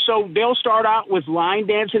both. So they'll start out with line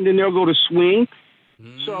dancing, then they'll go to swing.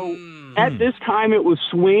 So at this time, it was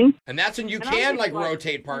swing. And that's when you can like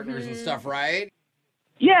rotate partners and stuff, right?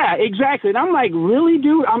 Yeah, exactly. And I'm like, really,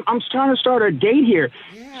 dude? I'm trying to start a date here.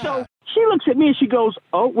 Yeah. So she looks at me and she goes,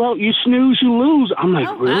 "Oh, well, you snooze, you lose." I'm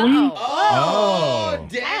like, really? Oh,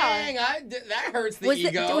 dang. That hurts the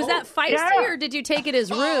ego. Was that feisty, or did you take it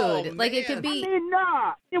as rude? Like, it could be... I mean,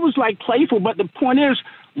 nah. It was, like, playful, but the point is,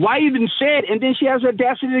 why even say it? And then she has the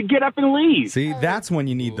audacity to get up and leave. See, that's when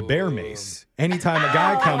you need the bear mace. Anytime a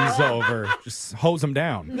guy comes over, just hose him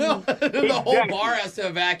down. No, the whole bar has to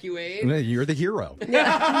evacuate. You're the hero.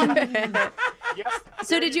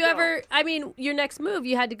 So did you ever, I mean, your next move,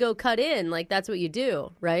 you had to go cut in. Like, that's what you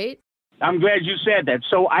do, right? I'm glad you said that.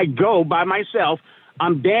 So I go by myself.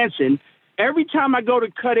 I'm dancing. Every time I go to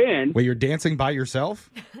cut in... Wait, you're dancing by yourself?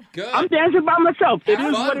 Good. I'm dancing by myself. It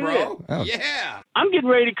is fun, what it bro. is. Oh. Yeah. I'm getting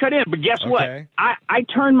ready to cut in, but guess Okay. what? I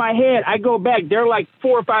turn my head. I go back. There are like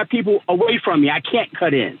 4 or 5 people away from me. I can't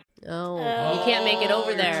cut in. Oh, you can't make it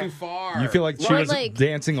over You're there. too far. You feel like she Or was like-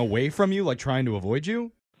 dancing away from you, like trying to avoid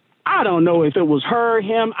you? I don't know if it was her,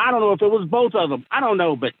 him. I don't know if it was both of them. I don't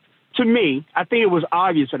know, but to me, I think it was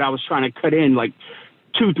obvious that I was trying to cut in like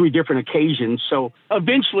 2, 3 different occasions. So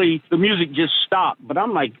eventually the music just stopped. But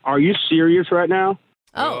I'm like, are you serious right now?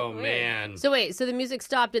 Oh, man. So wait, so the music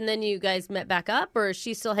stopped and then you guys met back up, or is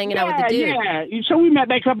she still hanging out with the dude? Yeah. So we met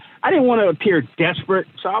back up. I didn't want to appear desperate.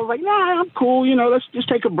 So I was like, nah, I'm cool. You know, let's just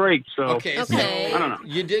take a break. So Okay, so I don't know.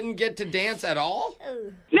 you didn't get to dance at all?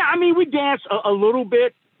 Yeah, I mean, we danced a little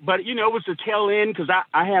bit, but, you know, it was the tail end because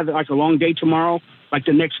I had like a long day tomorrow, like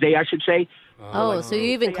the next day, I should say. Oh, so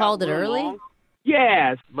you even called it early?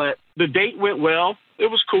 Yes, but the date went well. It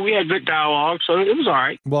was cool. We had good dialogue, so it was all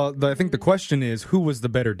right. Well, I think the question is, who was the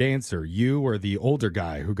better dancer, you or the older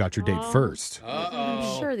guy who got your date first? I'm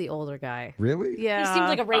sure the older guy. Really? Yeah. He seems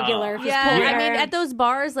like a regular. Yeah, I mean, at those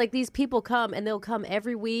bars, like, these people come, and they'll come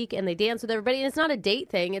every week, and they dance with everybody, and it's not a date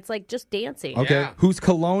thing. It's, like, just dancing. Okay, whose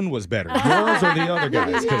cologne was better, yours or the other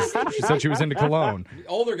guy's? Because she said she was into cologne. The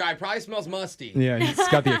older guy probably smells musty. Yeah, he's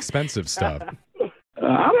got the expensive stuff.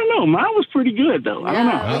 I don't know. Mine was pretty good, though. I don't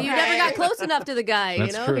know. Well, you never got close enough to the guy,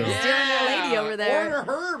 That's you know? true. He was stealing your lady over there. Or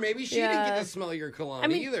her. Maybe she didn't get to smell your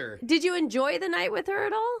cologne either. Did you enjoy the night with her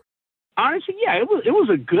at all? Honestly, yeah, it was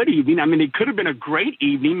a good evening. I mean, it could have been a great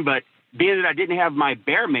evening, but being that I didn't have my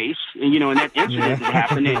bear mace, and, you know, and that incident that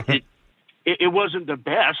happened, it wasn't the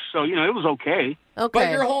best. So, you know, it was okay. Okay. But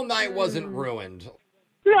your whole night wasn't ruined.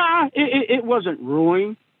 Nah, it wasn't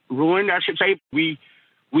ruined. I should say. We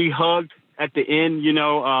hugged at the end, you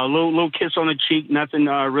know, a little kiss on the cheek, nothing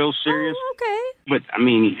real serious. Oh, okay. But, I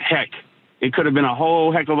mean, heck, it could have been a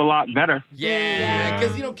whole heck of a lot better. Yeah,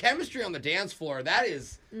 because, you know, chemistry on the dance floor,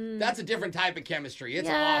 that's a different type of chemistry. It's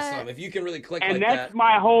awesome if you can really click And like that's that.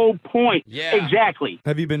 my whole point. Yeah. Exactly.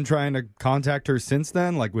 Have you been trying to contact her since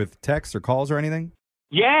then, like with texts or calls or anything?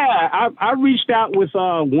 Yeah, I reached out with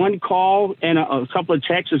one call and a couple of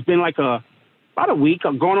texts. It's been like about a week,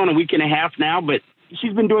 going on a week and a half now, but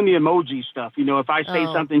she's been doing the emoji stuff. You know, if I say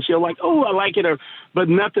something, she'll like, oh, I like it, but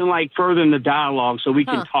nothing like further in the dialogue so we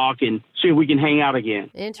can talk and see if we can hang out again.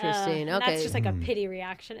 Interesting. Okay. That's just like a pity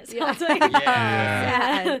reaction, it sounds like.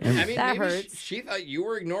 Sad. I mean, that maybe hurts. she thought you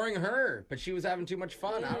were ignoring her, but she was having too much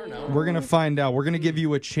fun. I don't know. We're going to find out. We're going to give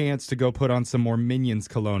you a chance to go put on some more Minions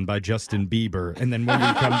cologne by Justin Bieber. And then when we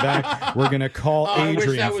come back, we're going to call I wish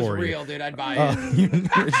Adrian that was for you. real, dude. I'd buy it.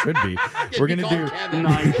 It should be. We're going to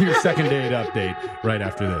do your second date update right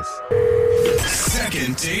after this.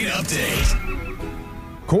 Second date update.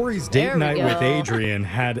 Corey's date There we night go. with Adrian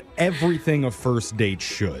had everything a first date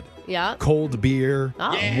should. Yeah. Cold beer,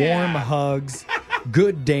 warm hugs,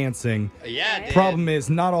 good dancing. Yeah, it did. Problem is,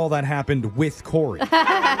 not all that happened with Corey.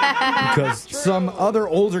 Because some other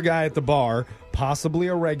older guy at the bar, possibly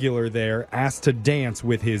a regular there, asked to dance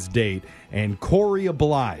with his date, and Corey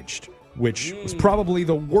obliged, which was probably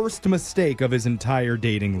the worst mistake of his entire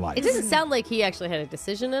dating life. It doesn't sound like he actually had a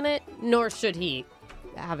decision in it, nor should he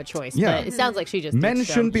have a choice. Yeah. But it sounds like she just Men ditched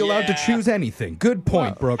him. shouldn't be allowed to choose anything. Good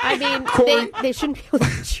point, Brooke. I mean, Corey, they shouldn't be able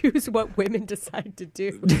to choose what women decide to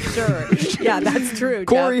do. Sure. Yeah, that's true.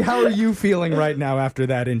 Corey, Jeff. how are you feeling right now after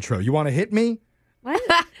that intro? You want to hit me?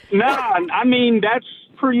 No, I mean, that's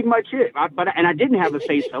pretty much it. And I didn't have a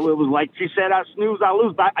say so. It was like she said, I snooze, I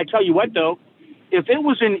lose. But I tell you what, though, if it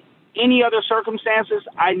was in any other circumstances,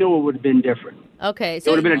 I know it would have been different. Okay, It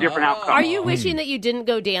so would have been a different outcome. are you wishing that you didn't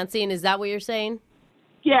go dancing? Is that what you're saying?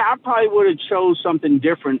 Yeah, I probably would have chose something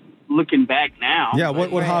different looking back now. Yeah,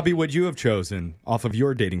 what hobby would you have chosen off of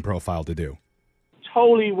your dating profile to do?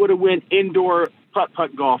 Totally would have went indoor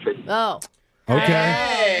putt-putt golfing. Oh. Okay.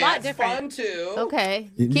 Hey, Lot that's different. fun too. Okay.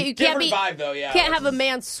 You can't Different vibe though, yeah. Can't have a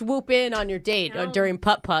man swoop in on your date during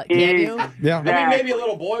putt-putt, can you? Yeah. I mean, maybe a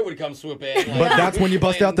little boy would come swoop in. Like, But that's when you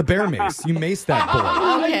bust out the bear mace. You mace that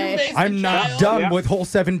boy. Okay. You mace the I'm not child. done with hole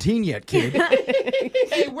 17 yet, kid.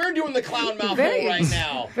 Hey, we're doing the clown mouth hole right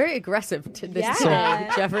now. Very aggressive to this Yeah. today,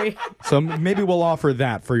 Jeffrey. So maybe we'll offer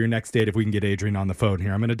that for your next date if we can get Adrian on the phone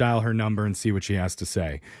here. I'm going to dial her number and see what she has to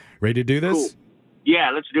say. Ready to do this? Cool.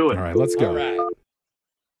 Yeah, let's do it. All right, let's go. All right.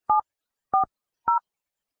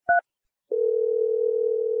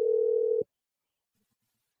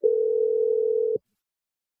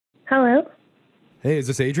 Hello, Hey, is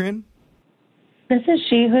this Adrian? this is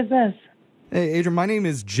she. Who's this? Hey, Adrian, my name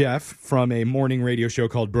is Jeff from a morning radio show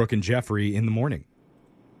called Brooke and Jeffrey in the morning.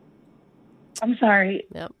 I'm sorry.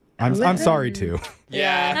 Yep. I'm sorry, too.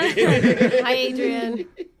 Yeah. Hi, Adrian.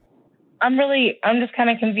 I'm just kind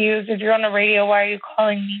of confused. If you're on the radio, why are you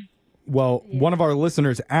calling me? Well, one of our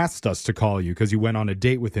listeners asked us to call you because you went on a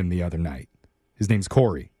date with him the other night. His name's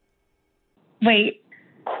Corey. Wait,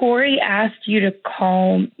 Corey asked you to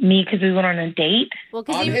call me because we went on a date? Well,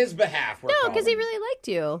 On his behalf, we're No, because he calling. really liked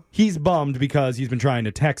you. He's bummed because he's been trying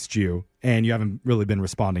to text you, and you haven't really been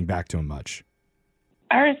responding back to him much.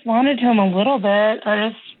 I responded to him a little bit.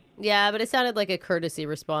 Yeah, but it sounded like a courtesy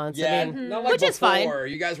response. Yeah, I mean, not like which before. is fine.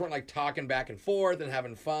 You guys weren't like talking back and forth and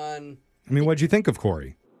having fun. I mean, what'd you think of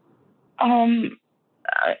Corey? I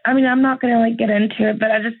mean, I'm not going to, like, get into it,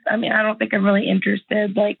 but I don't think I'm really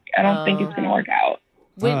interested. Like, I don't think it's going to work out.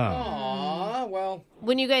 Aw, well.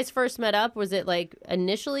 When you guys first met up, was it like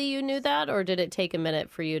initially you knew that, or did it take a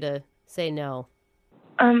minute for you to say no?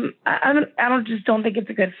 I don't think it's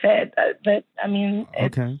a good fit. But I mean,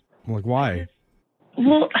 Okay. Like, why?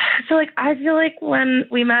 well, so like I feel like when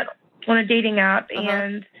we met on a dating app,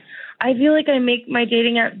 and I feel like I make my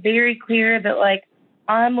dating app very clear that like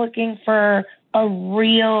I'm looking for a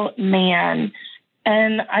real man,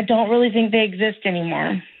 and I don't really think they exist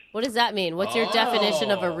anymore. What does that mean? What's your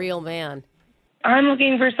definition of a real man? I'm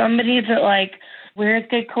looking for somebody that like wears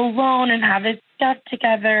good cologne and have his stuff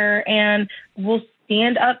together and will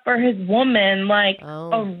stand up for his woman, like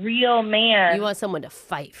a real man. You want someone to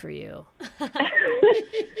fight for you.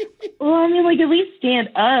 Well, I mean, like, at least stand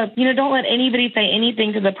up. You know, don't let anybody say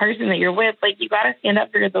anything to the person that you're with. Like, you got to stand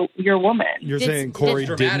up for your woman. You're saying Corey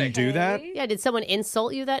didn't do that? Yeah, did someone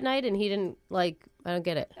insult you that night and he didn't, like, I don't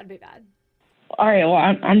get it. That'd be bad. All right, well,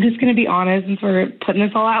 I'm just going to be honest since we're putting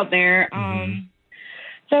this all out there.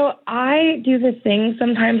 So I do this thing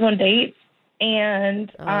sometimes on dates,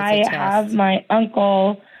 and I have my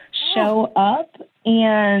uncle show up,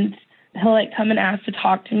 and he'll, like, come and ask to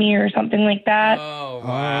talk to me or something like that. Oh,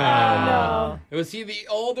 wow. No. Was he the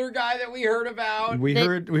older guy that we heard about? We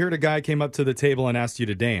heard a guy came up to the table and asked you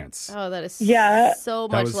to dance. Oh, that is Yeah. so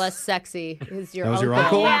That much was- less sexy. Is your That was uncle. your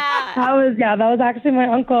uncle? Yeah. That was actually my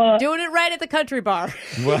uncle. Doing it right at the country bar.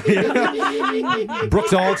 Well, yeah.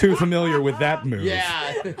 Brooke's all too familiar with that move.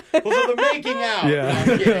 Yeah. Well, so the making out. Yeah.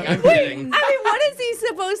 No, I'm kidding. I'm kidding. I mean, what is he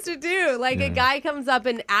supposed to do? Like, a guy comes up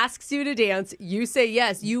and asks you to dance. You say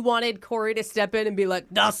yes. You wanted Corey to step in and be like,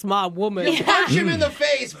 that's my woman. You punch him in the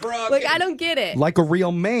face, bro. Like, I don't get it. Like a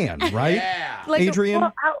real man, right? Yeah. Like, Adrian?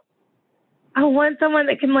 Well, I want someone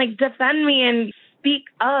that can, like, defend me and speak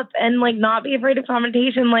up and, like, not be afraid of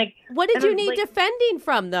confrontation. Like, What did and you I'm, need like, defending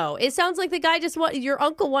from, though? It sounds like the guy your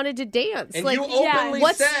uncle wanted to dance. And like, you openly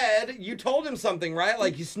what's, said, you told him something, right?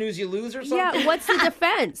 Like you snooze, you lose or something? yeah, what's the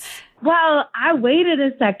defense? Well, I waited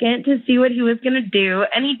a second to see what he was going to do,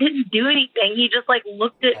 and he didn't do anything. He just, like,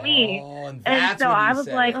 looked at me. Oh, and And that's so what he I was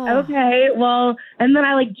said. like, okay, well, and then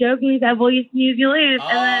I, like, jokingly said, well, you snooze, you lose.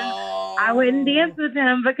 And then I went and danced with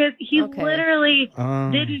him because he literally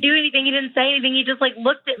didn't do anything. He didn't say anything. He just, like,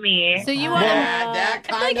 looked at me. So you want that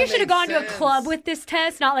I feel like you should have gone to a club with this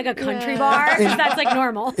test, not like a country bar, because that's like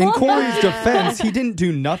normal. In Corey's defense, he didn't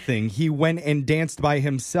do nothing. He went and danced by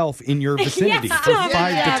himself in your vicinity Yeah. for 5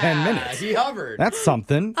 Yeah. to 10 minutes. He hovered. That's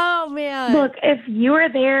something. Oh, man. Look, if you were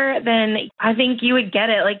there, then I think you would get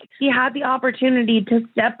it. Like, he had the opportunity to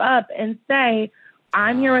step up and say,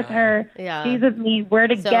 I'm here with her. Yeah. She's with me. We're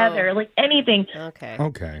together. Like, anything. Okay.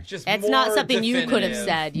 Okay. Just It's not more something you could have definitive.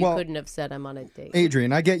 said. You Well- couldn't have said, I'm on a date.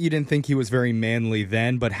 Adrian, I get you didn't think he was very manly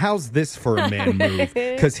then, but how's this for a man move?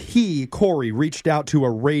 Because Corey, reached out to a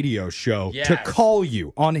radio show to Yes. call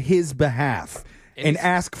you on his behalf and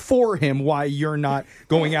ask for him why you're not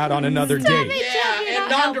going out on another date. Yeah, and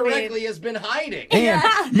non-directly has been hiding. And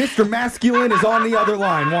Mr. Masculine is on the other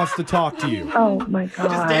line, wants to talk to you. Oh, my God.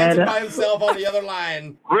 Just dancing by himself on the other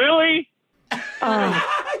line. Really? I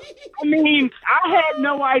mean, I had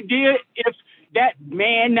no idea if that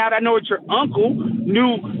man, now that I know it's your uncle,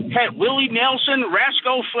 had Willie Nelson,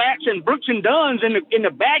 Rasco Flats, and Brooks and Dunn's in the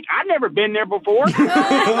back. I've never been there before. Oh, my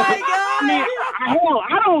God. I mean, hell,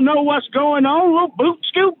 I don't know what's going on. Little boot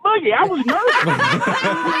scoop boogie. I was nervous.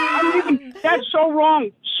 I mean, that's so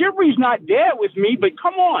wrong. Chivalry's not dead with me, but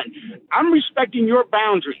come on. I'm respecting your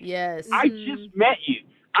boundaries. Yes. I just met you.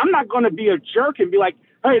 I'm not going to be a jerk and be like,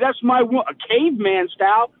 hey, that's a caveman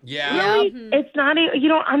style. Yeah. Really? It's not,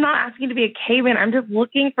 I'm not asking to be a caveman. I'm just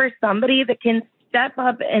looking for somebody that can step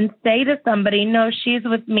up and say to somebody, no, she's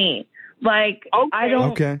with me. Like, I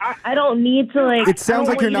don't need to, like. It sounds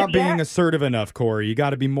like you're not being that. assertive enough, Corey. You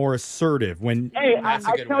got to be more assertive when. Hey, I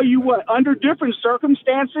tell you what, under different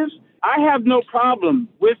circumstances, I have no problem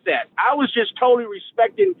with that. I was just totally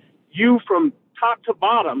respecting you from top to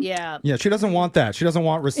bottom. Yeah. Yeah, she doesn't want that. She doesn't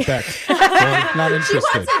want respect. So not interested.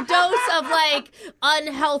 She wants a dose of, like,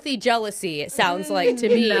 unhealthy jealousy, it sounds like to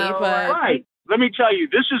me. But Right. Let me tell you,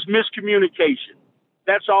 this is miscommunication.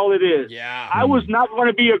 That's all it is. Yeah. I was not going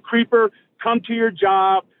to be a creeper, come to your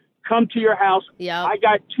job, come to your house. Yep. I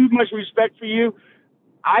got too much respect for you.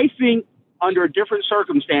 I think under different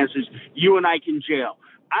circumstances, you and I can gel.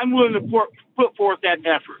 I'm willing to put forth that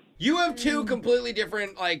effort. You have two completely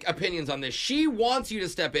different opinions on this. She wants you to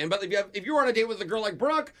step in, but if you were on a date with a girl like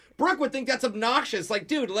Brooke would think that's obnoxious. Like,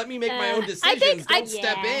 dude, let me make my own decisions. Don't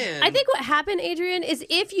step in. I think what happened, Adrian, is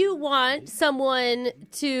if you want someone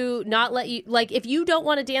to not let you, like, if you don't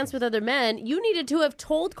want to dance with other men, you needed to have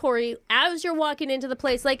told Corey as you're walking into the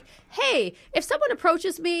place, like, hey, if someone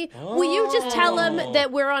approaches me, will you just tell him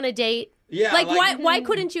that we're on a date? Yeah, why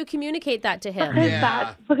couldn't you communicate that to him?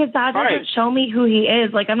 Because that doesn't show me who he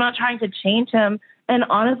is. Like, I'm not trying to change him. And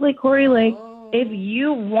honestly, Corey, like, if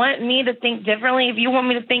you want me to think differently, if you want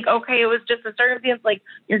me to think, okay, it was just a circumstance, like,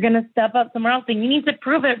 you're going to step up somewhere else, then you need to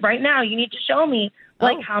prove it right now. You need to show me,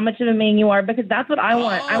 like, how much of a man you are, because that's what I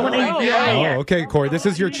want. I want to Oh, okay, Corey, this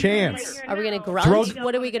is your chance. Are we going to grunt?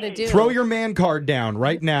 What are we going to do? Throw your man card down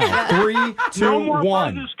right now. 3, 2, No more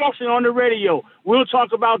 1. discussion on the radio. We'll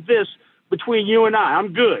talk about this between you and I.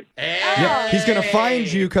 I'm good. Yeah, he's going to find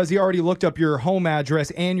you because he already looked up your home address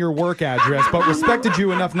and your work address, but respected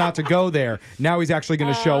you enough not to go there. Now he's actually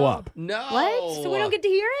going to show up. No. What? So we don't get to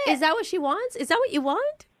hear it? Is that what she wants? Is that what you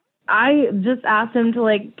want? I just asked him to,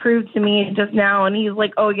 like, prove to me just now, and he's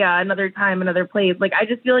like, oh, yeah, another time, another place. Like, I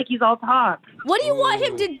just feel like he's all talk. What do you want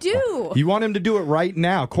him to do? You want him to do it right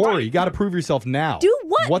now. Corey, you got to prove yourself now. Do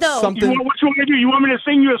what, What's though? something? What you want me to do? You want me to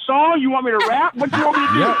sing you a song? You want me to rap? What you want me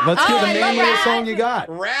to do? Yeah, let's hear the I love manliest rap. song you got.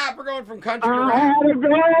 Rap. We're going from country to I rap. had a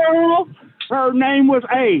girl. Her name was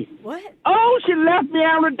A. What? Oh, she left me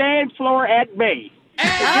on the dance floor at Bay.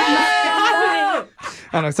 I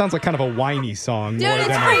don't know. It sounds like kind of a whiny song. Dude, more it's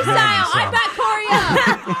than a freestyle. manly I song. back Corey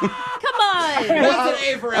up. Come on. That's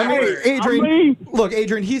an A for I mean, effort. Adrian, look,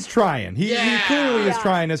 Adrian, he's trying. He clearly is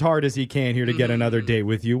trying as hard as he can here to get another date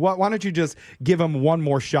with you. Why don't you just give him one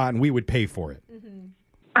more shot and we would pay for it?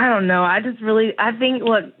 I don't know. I think,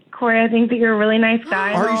 look, Corey, I think that you're a really nice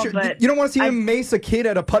guy. Are and you all, sure? But You don't want to see him mace a kid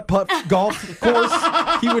at a putt-putt golf course?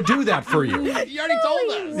 He would do that for you. You already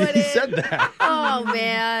told us. He said that. Oh,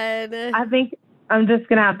 man. I think I'm just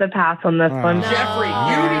going to have to pass on this one. Jeffrey,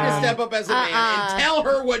 you need to step up as a man and tell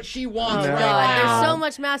her what she wants right now. There's so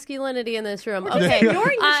much masculinity in this room. Okay, Okay.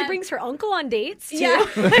 ignoring that she brings her uncle on dates, too. Yeah.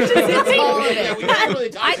 Yeah, we can't really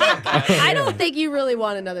talk about that. I don't think you really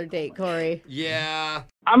want another date, Corey. Yeah.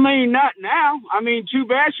 I mean, not now. I mean, too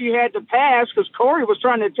bad she had to pass because Corey was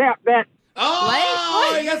trying to tap that.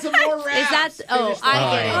 Oh, you got some more raps. Is that? Oh, Finish I the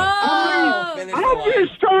get it. line. Oh. Finish the I'm line.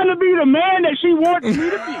 just trying to be the man that she wants me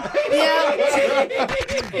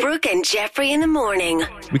to be. Brooke and Jeffrey in the morning.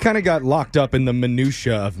 We kind of got locked up in the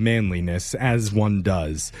minutia of manliness, as one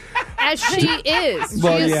does. As she is.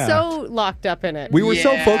 Well, she is yeah. so locked up in it. We were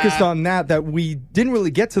so Yeah. focused on that we didn't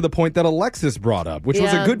really get to the point that Alexis brought up, which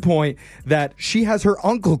was a Yeah. good point, that she has her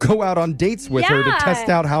uncle go out on dates with her to Yeah. test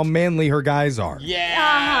out how manly her guys are.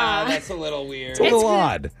 Yeah, that's a little weird. It's a little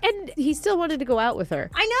odd. And he still wanted to go out with her.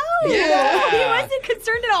 I know. Yeah. He wasn't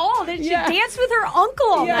concerned at all that she danced with her uncle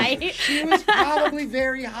all night. She was probably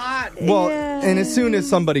very hot. Well, and as soon as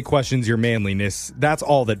somebody questions your manliness, that's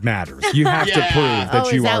all that matters. You have to prove that Oh,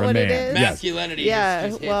 you is that are a what man. it is? Yes. Masculinity. Yeah,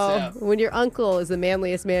 just hits well, up. when your uncle is the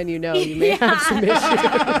manliest man you know, you may have some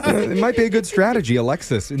issues. It might be a good strategy.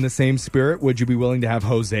 Alexis, in the same spirit, would you be willing to have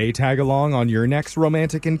Jose tag along on your next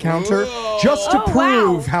romantic encounter? Just to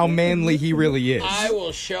prove how manly he really is. I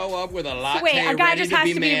will show up with a latte So wait, a guy ready just to has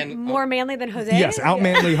be to man. be more manly than Jose? Yes,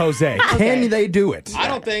 out-manly Jose. Can they do it? I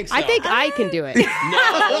don't think so. I think I can do it.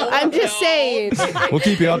 I'm just saying. We'll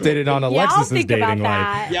keep you updated on I'll Alexis's think about dating life.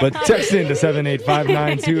 that. Yeah. But text in to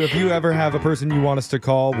 78592. If you ever have a person you want us to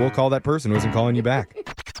call, we'll call that person who isn't calling you back.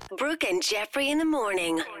 Brooke and Jeffrey in the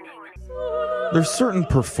morning. There's certain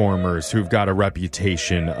performers who've got a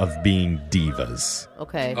reputation of being divas.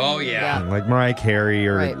 Okay. Oh, yeah. Like Mariah Carey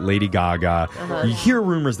or Right. Lady Gaga. You hear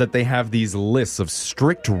rumors that they have these lists of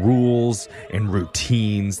strict rules and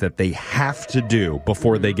routines that they have to do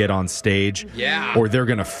before they get on stage. Yeah. Or they're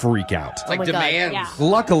going to freak out. It's like my God. demands. Yeah.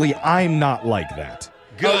 Luckily, I'm not like that.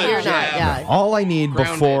 Good. You're not, Jeff. yeah. All I need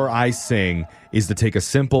Grounded. before I sing is to take a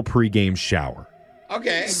simple pregame shower.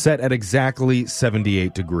 Okay. Set at exactly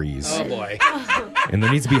 78 degrees. Oh, boy. And there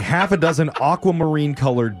needs to be half a dozen aquamarine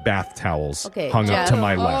colored bath towels Okay, hung up Jeff. to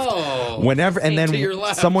my left. Oh. Whenever and To your then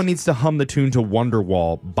left. someone needs to hum the tune to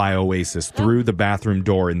Wonderwall by Oasis through the bathroom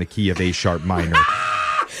door in the key of A sharp minor.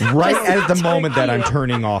 Right at the moment that I'm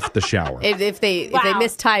turning off the shower. If they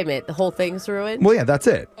mistime it, the whole thing's ruined. Well, yeah, that's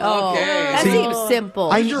it. Oh, Okay. that See, seems simple.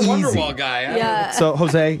 I'm You're a easy. Wonderwall guy. Huh? yeah. So,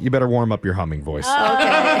 Jose, you better warm up your humming voice.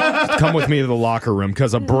 Okay. Come with me to the locker room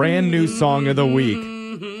because a brand new song of the week.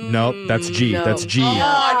 Nope, that's G. No. That's G.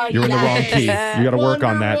 Oh, You're in the wrong key. You got to work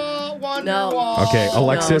on that. No. Okay,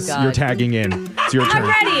 Alexis, Oh, God. you're tagging in. It's your turn. I'm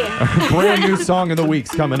ready. Brand new song of the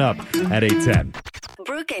week's coming up at 8:10.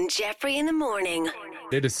 Brooke and Jeffrey in the morning.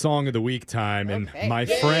 It is song of the week time, and Okay. my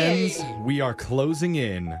friends, we are closing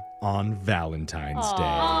in on Valentine's Day.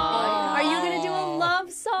 Are you going to do a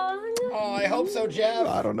love song? Oh, I hope so, Jeff.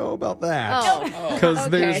 I don't know about that. Oh. Because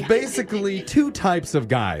there's basically two types of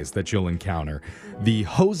guys that you'll encounter. The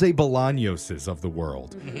Jose Bolañoses of the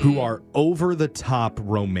world, who are over-the-top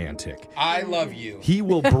romantic. I love you. He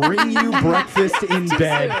will bring you breakfast in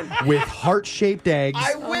bed with heart-shaped eggs,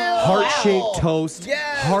 I will. heart-shaped toast,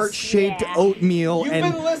 Yes. heart-shaped oatmeal, You've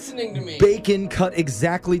and been listening to me. bacon cut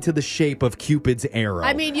exactly to the shape of Cupid's arrow.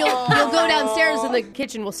 I mean, you'll go downstairs and the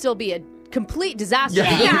kitchen will still be a complete disaster.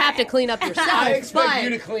 Yeah. You have to clean up yourself. I expect but- you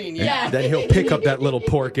to clean. And Yeah. then he'll pick up that little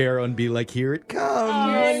pork arrow and be like, "Here it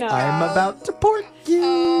comes. no. I'm about to pork you."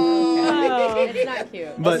 It's not cute.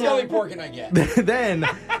 That's But the only porking I get. then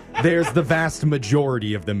there's the vast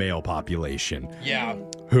majority of the male population Yeah.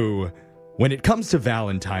 who, when it comes to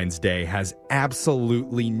Valentine's Day, has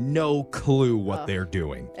absolutely no clue what they're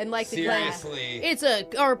doing. And like the class, Seriously. it's a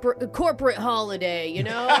corporate holiday, you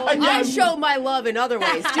know? I show my love in other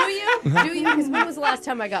ways. Do you? Do you? Because when was the last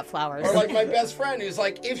time I got flowers? Or like my best friend who's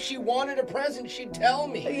like, if she wanted a present, she'd tell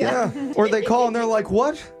me. Yeah. Or they call and they're like,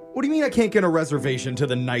 "What? What do you mean I can't get a reservation to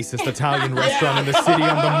the nicest Italian restaurant in the city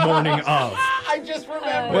on the morning of?" I just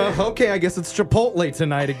remembered. Well, okay, I guess it's Chipotle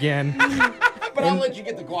tonight again. but I'll let you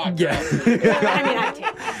get the guac. Yeah. I mean, I take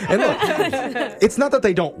it. And look, it's not that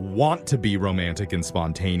they don't want to be romantic and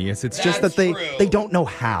spontaneous. It's just that That's true. they don't know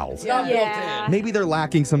how. It's not Yeah. built in. Maybe they're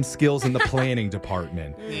lacking some skills in the planning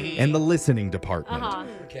department and the listening department.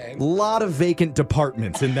 Okay. A lot of vacant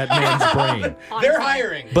departments in that man's brain. They're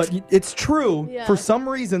hiring. But it's true. Yeah. For some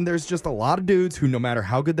reason, there's just a lot of dudes who, no matter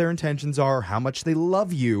how good their intentions are, how much they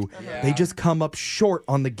love you, they just come up short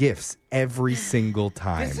on the gifts every single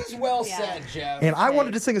time. This is well said, Jeff. And I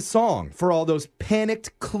wanted to sing a song for all those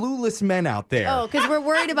panicked, clueless men out there. Oh, because we're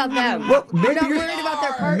worried about them. Well, we're maybe not you're- worried about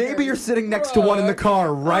their partner. Maybe you're sitting next to one in the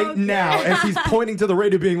car right now as he's pointing to the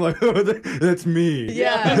radio being like, "Oh, that's me."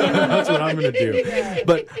 Yeah. That's what I'm going to do.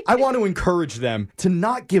 But I want to encourage them to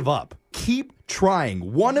not give up. Keep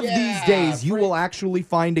trying. One of these days, you will actually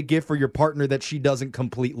find a gift for your partner that she doesn't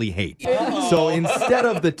completely hate. So instead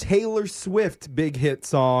of the Taylor Swift big hit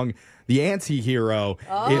song, The Anti-Hero,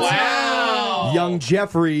 it's Young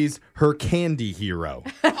Jeffrey's Her Candy Hero.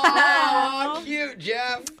 Aw, cute,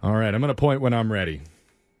 Jeff. All right, I'm going to point when I'm ready.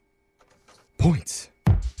 Points.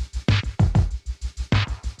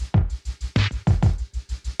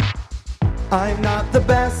 I'm not the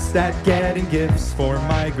best at getting gifts for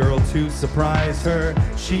my girl to surprise her.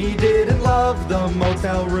 She didn't love the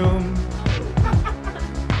motel room.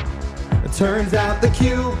 It turns out the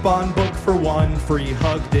coupon book for one free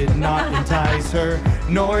hug did not entice her,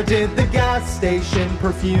 nor did the gas station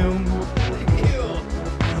perfume.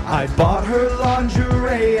 I bought her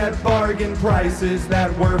lingerie at bargain prices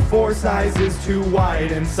that were 4 sizes too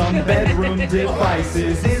wide and some bedroom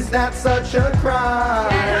devices. Is that such a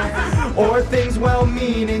crime? Or things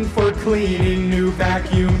well-meaning for cleaning? New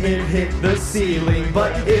vacuum, it hit the ceiling,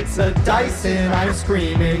 but it's a Dyson, I'm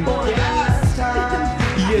screaming.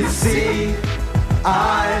 You see,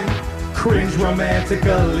 I cringe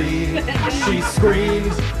romantically. She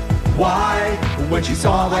screamed, why? When she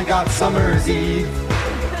saw I got Summer's Eve.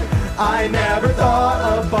 I never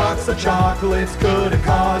thought a box of chocolates could have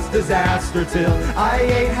caused disaster till I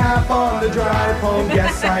ate half on the drive home.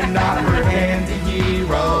 Guess I'm not her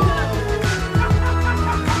anti-hero.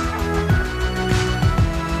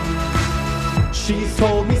 She's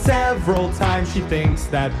told me several times she thinks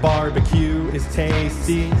that barbecue is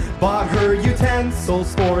tasty. Bought her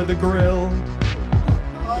utensils for the grill.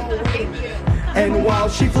 And while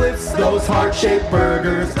she flips those heart-shaped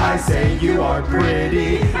burgers, I say you are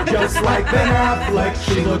pretty. Just like Ben Affleck,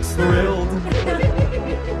 she looks thrilled.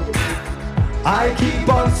 I keep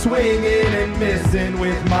on swinging and missing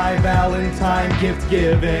with my Valentine gift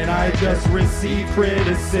giving. I just receive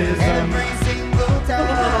criticism every single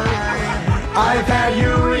time. I've had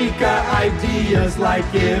eureka ideas like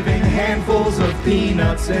giving handfuls of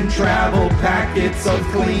peanuts and travel packets of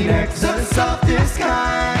Kleenex, the softest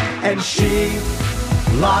kind. And she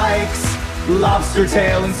likes lobster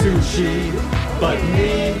tail and sushi, but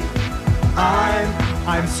me,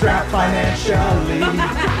 I'm strapped financially.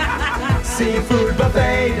 Seafood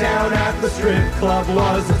buffet down at the strip club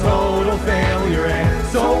was a total failure, and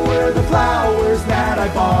so were the flowers that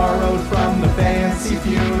I borrowed from the fancy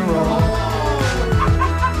funeral.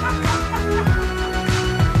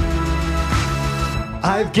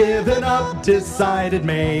 I've given up, decided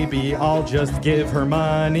maybe I'll just give her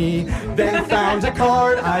money. Then found a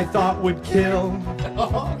card I thought would kill.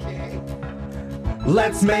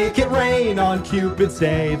 Let's make it rain on Cupid's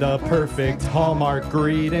Day, the perfect Hallmark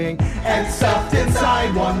greeting, and stuffed inside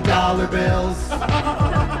 $1 bills.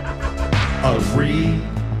 A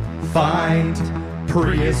refined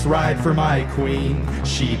Prius ride for my queen.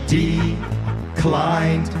 She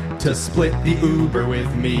declined to split the Uber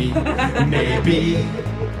with me. Maybe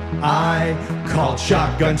I called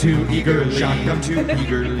shotgun too eagerly.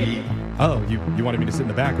 Oh, you wanted me to sit in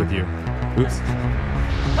the back with you. Oops.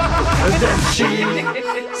 Then she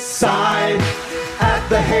sighed at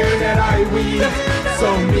the hairnet I weave.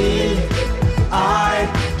 So me, I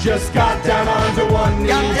just got down onto one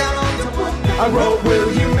knee. I wrote,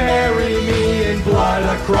 will you marry me in blood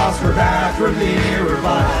across her bathroom mirror,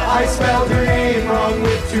 but I spelled her name wrong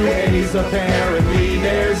with 2 A's, apparently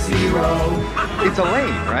there's 0. It's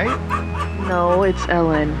Elaine, right? No, it's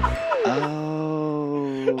Ellen.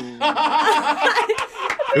 Oh.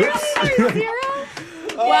 Oops. 0?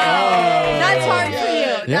 Wow, that's hard for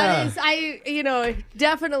you. Yeah. That is, I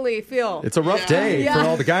definitely feel. It's a rough day for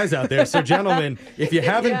all the guys out there. So, gentlemen, if you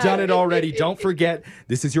haven't done it already, don't forget,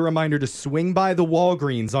 this is your reminder to swing by the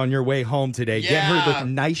Walgreens on your way home today. Get her the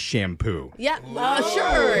nice shampoo. Yeah,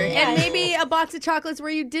 sure. And maybe a box of chocolates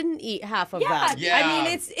where you didn't eat half of that. Yeah. I mean,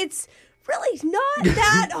 it's really not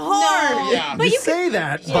that hard. No. Yeah. But you say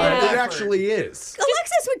that, but it actually is.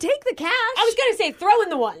 Alexis would take the cash. I was going to say throw in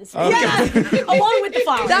the ones. Okay. Yeah. Along with the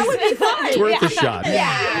flowers. That would be fine. It's worth a shot.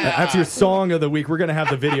 Yeah. That's your song of the week. We're going to have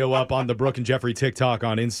the video up on the Brooke and Jeffrey TikTok,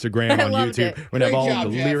 on Instagram, on loved YouTube. it. We're going to have all Great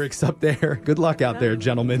job, the Jeff. lyrics up there. Good luck out there,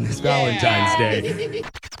 gentlemen, this Valentine's Day.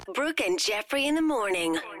 Brooke and Jeffrey in the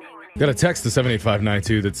morning. Got a text to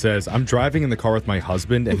 78592 that says, I'm driving in the car with my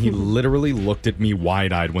husband, and he literally looked at me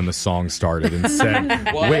wide-eyed when the song started and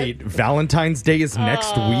said, wait, Valentine's Day is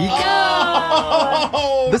next week?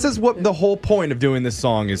 Oh. This is what the whole point of doing this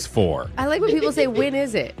song is for. I like when people say, when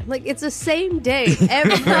is it? Like, it's the same day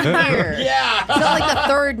every year. Yeah. It's not like the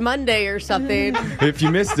third Monday or something. If you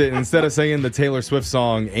missed it, instead of singing the Taylor Swift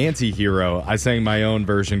song Anti-Hero, I sang my own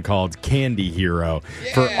version called Candy Hero.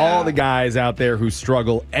 For all the guys out there who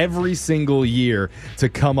struggle every single year to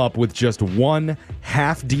come up with just one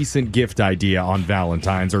half-decent gift idea on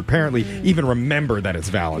Valentine's, or apparently even remember that it's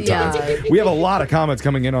Valentine's. Yeah. We have a lot of comments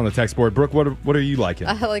coming in on the text board. Brooke, what are you liking?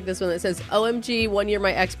 I like this one that says, OMG, one year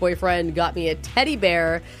my ex-boyfriend got me a teddy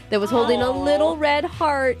bear that was holding a little red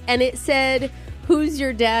heart, and it said, who's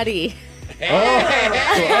your daddy?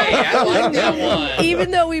 Hey, I like that one.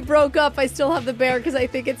 Even though we broke up, I still have the bear because I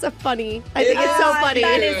think it's so funny. That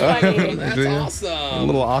is funny. That's awesome. A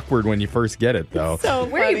little awkward when you first get it, though. So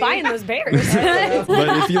where are you buying those bears?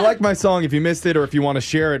 But if you like my song, if you missed it, or if you want to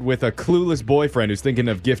share it with a clueless boyfriend who's thinking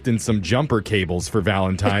of gifting some jumper cables for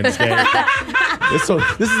Valentine's Day, this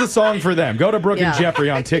is the song for them. Go to Brooke and Jeffrey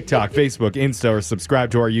on TikTok, Facebook, Insta, or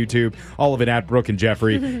subscribe to our YouTube. All of it at Brooke and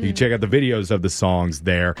Jeffrey. You can check out the videos of the songs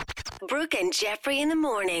there. Brooke and Jeffrey in the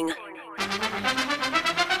morning.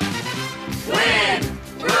 Win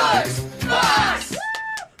Brooks Box.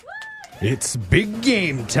 It's big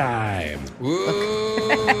game time.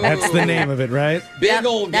 Ooh. That's the name of it, right? Big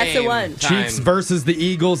old game. That's the one. Chiefs versus the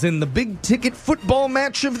Eagles in the big ticket football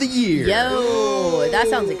match of the year. Yo, that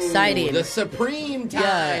sounds exciting. The supreme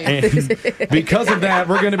time. And because of that,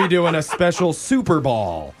 we're going to be doing a special Super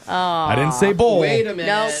Bowl. I didn't say bowl. Wait a minute.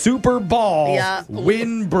 No. Super Bowl.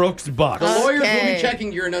 Win Brooks Bucks. The lawyers will be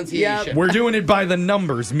checking your enunciation. Yep. We're doing it by the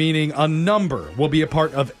numbers, meaning a number will be a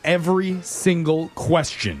part of every single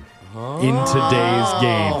question in today's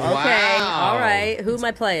game. Okay, all right. Who am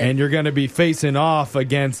I playing? And you're going to be facing off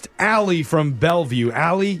against Allie from Bellevue.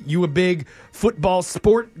 Allie, you a big football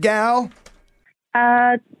sport gal?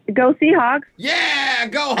 Go Seahawks. Yeah,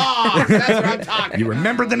 go Hawks. That's what I'm talking You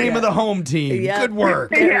remember the name of the home team. Yep. Good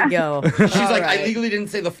work. There we go. She's like, I legally didn't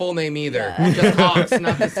say the full name either. Just Hawks,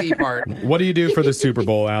 not the C part. What do you do for the Super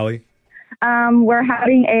Bowl, Allie? We're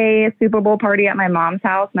having a Super Bowl party at my mom's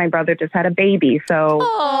house. My brother just had a baby, so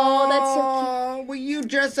Oh, that's so cute. Will you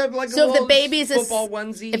dress up like So a if the little baby's football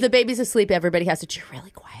onesie? If the baby's asleep, everybody has to cheer really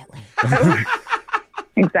quietly.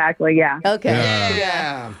 exactly, yeah. Okay.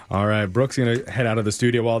 Yeah. All right, Brooke's going to head out of the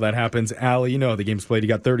studio while that happens. Allie, you know how the game's played. You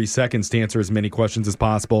got 30 seconds to answer as many questions as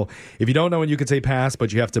possible. If you don't know when you can say pass,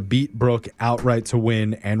 but you have to beat Brooke outright to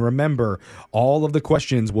win. And remember, all of the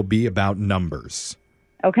questions will be about numbers.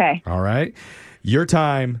 Okay. All right. Your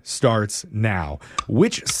time starts now.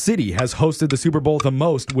 Which city has hosted the Super Bowl the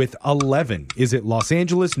most with 11? Is it Los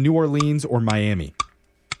Angeles, New Orleans, or Miami?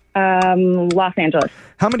 Los Angeles.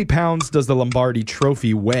 How many pounds does the Lombardi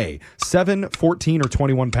Trophy weigh? 7, 14, or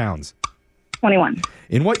 21 pounds? 21.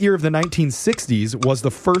 In what year of the 1960s was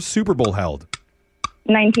the first Super Bowl held?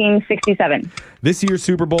 1967. This year's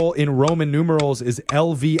Super Bowl in Roman numerals is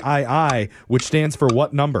LVII, which stands for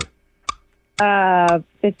what number?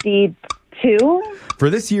 52. For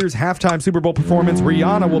this year's halftime Super Bowl performance,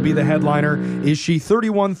 Rihanna will be the headliner. Is she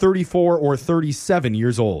 31, 34, or 37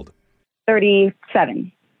 years old?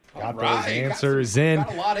 37. Got those answers in.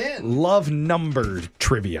 Got a lot in. Love number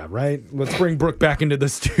trivia, right? Let's bring Brooke back into the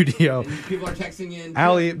studio. People are texting in.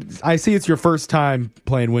 Allie, I see it's your first time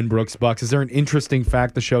playing Win Brooks Bucks. Is there an interesting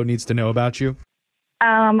fact the show needs to know about you?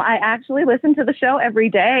 I actually listen to the show every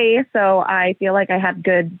day, so I feel like I had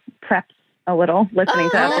good preps a little listening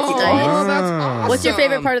to that's everything. nice. Oh, that's awesome. What's your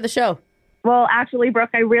favorite part of the show? Well, actually, Brooke,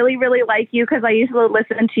 I really, really like you because I used to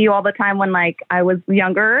listen to you all the time when, I was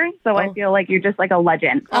younger. So I feel like you're just like a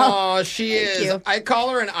legend. Oh, she is. you. I call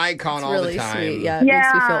her an icon all Really the time. sweet. Yeah, it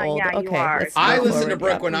makes me feel old. yeah, you Okay, are. let's I go listened to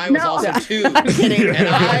forward. Brooke when I was also 2. I'm kidding.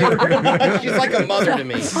 And she's like a mother to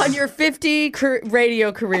me. On your 50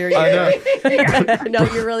 radio career, I know.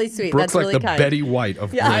 no, you're really sweet. Brooke's That's like really the kind. Betty White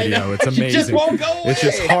of Yeah, I radio. It's amazing. She just won't go away. It's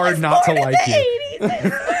just hard not to like you.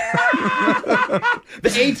 The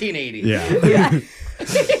 1880s. Yeah.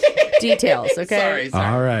 Details, okay? Sorry.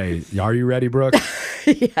 All right. Are you ready, Brooke?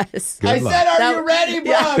 Yes. Good I luck. said, are you ready,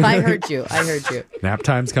 bro? Yeah, I heard you. Nap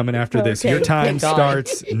time's coming after this. Okay, Your time thank God.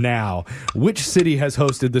 starts now. Which city has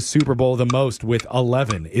hosted the Super Bowl the most with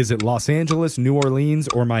 11? Is it Los Angeles, New Orleans,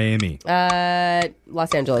 or Miami?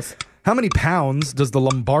 Los Angeles. How many pounds does the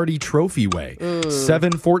Lombardi Trophy weigh?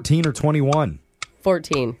 7, 14, or 21?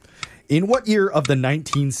 14. In what year of the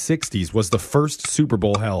 1960s was the first Super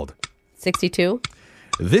Bowl held? 62.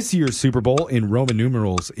 This year's Super Bowl in Roman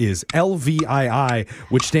numerals is LVII,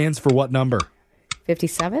 which stands for what number?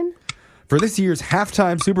 57. For this year's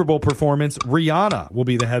halftime Super Bowl performance, Rihanna will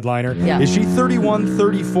be the headliner. Yeah. Is she 31,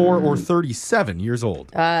 34, or 37 years old?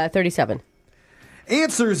 37.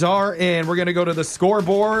 Answers are in. We're going to go to the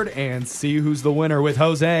scoreboard and see who's the winner with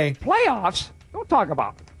Jose. Playoffs? Don't talk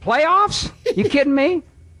about playoffs. You kidding me?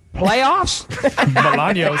 Playoffs?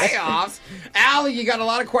 Bolaños. Playoffs. Allie, you got a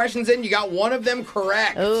lot of questions in. You got one of them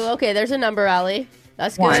correct. Oh, okay. There's a number, Allie.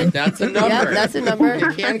 That's good. One. That's a number. Yeah, that's a number.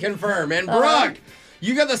 You can confirm. And Brooke,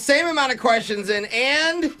 you got the same amount of questions in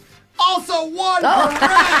and also one correct.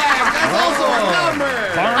 That's also a number.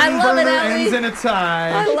 I love it, Allie. wins in a tie.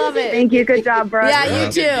 I love it. Thank you. Good job, Brooke. Yeah,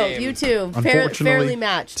 you too. You too. Fairly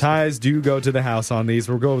matched. Ties do go to the house on these.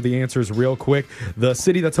 We'll go over the answers real quick. The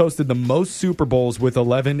city that's hosted the most Super Bowls with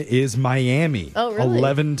 11 is Miami. Oh, really?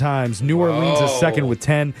 11 times. New Orleans is second with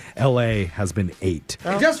 10. L.A. has been 8.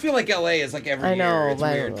 It does feel like LA is like every year. It's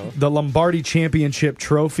weird. The Lombardi Championship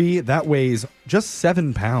trophy, that weighs just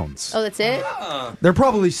 7 pounds. Oh, that's it? They're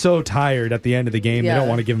probably so tired at the end of the game, Yeah. they don't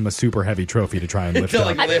want to give them a super heavy trophy to try and lift up.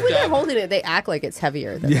 I mean, when they're holding it, they act like it's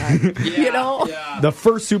heavier than that. You know? The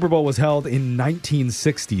first Super Bowl was held in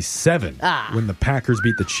 1967 when the Packers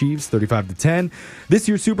beat the Chiefs 35-10. This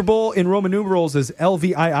year's Super Bowl in Roman numerals is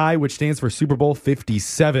LVII, which stands for Super Bowl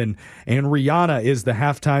 57. And Rihanna is the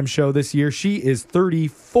halftime show this year. She is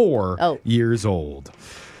 34 years old.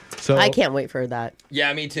 So I can't wait for that.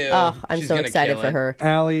 Yeah, me too. Oh, I'm She's so gonna excited kill for it. her.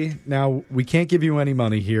 Allie, now we can't give you any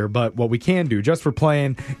money here, but what we can do just for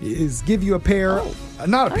playing is give you a pair,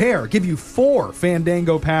 not a pair, give you 4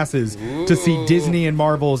 Fandango passes to see Disney and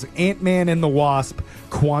Marvel's Ant-Man and the Wasp: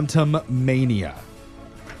 Quantum Mania.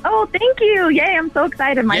 Oh, thank you. Yay, I'm so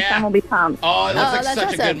excited. My son will be pumped. Oh, it looks like that's such a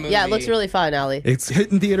awesome. good movie. Yeah, it looks really fun, Allie. It's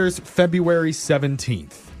hitting theaters February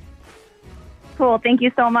 17th. Cool. Thank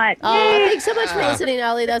you so much. Oh, Yay. thanks so much for listening,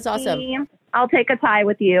 Allie. That's awesome. I'll take a tie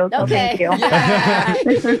with you. So Okay. Thank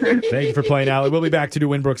you. Thank you for playing, Allie. We'll be back to do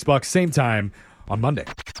Winbrooks Bucks same time on Monday.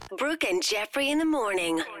 Brooke and Jeffrey in the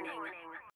morning.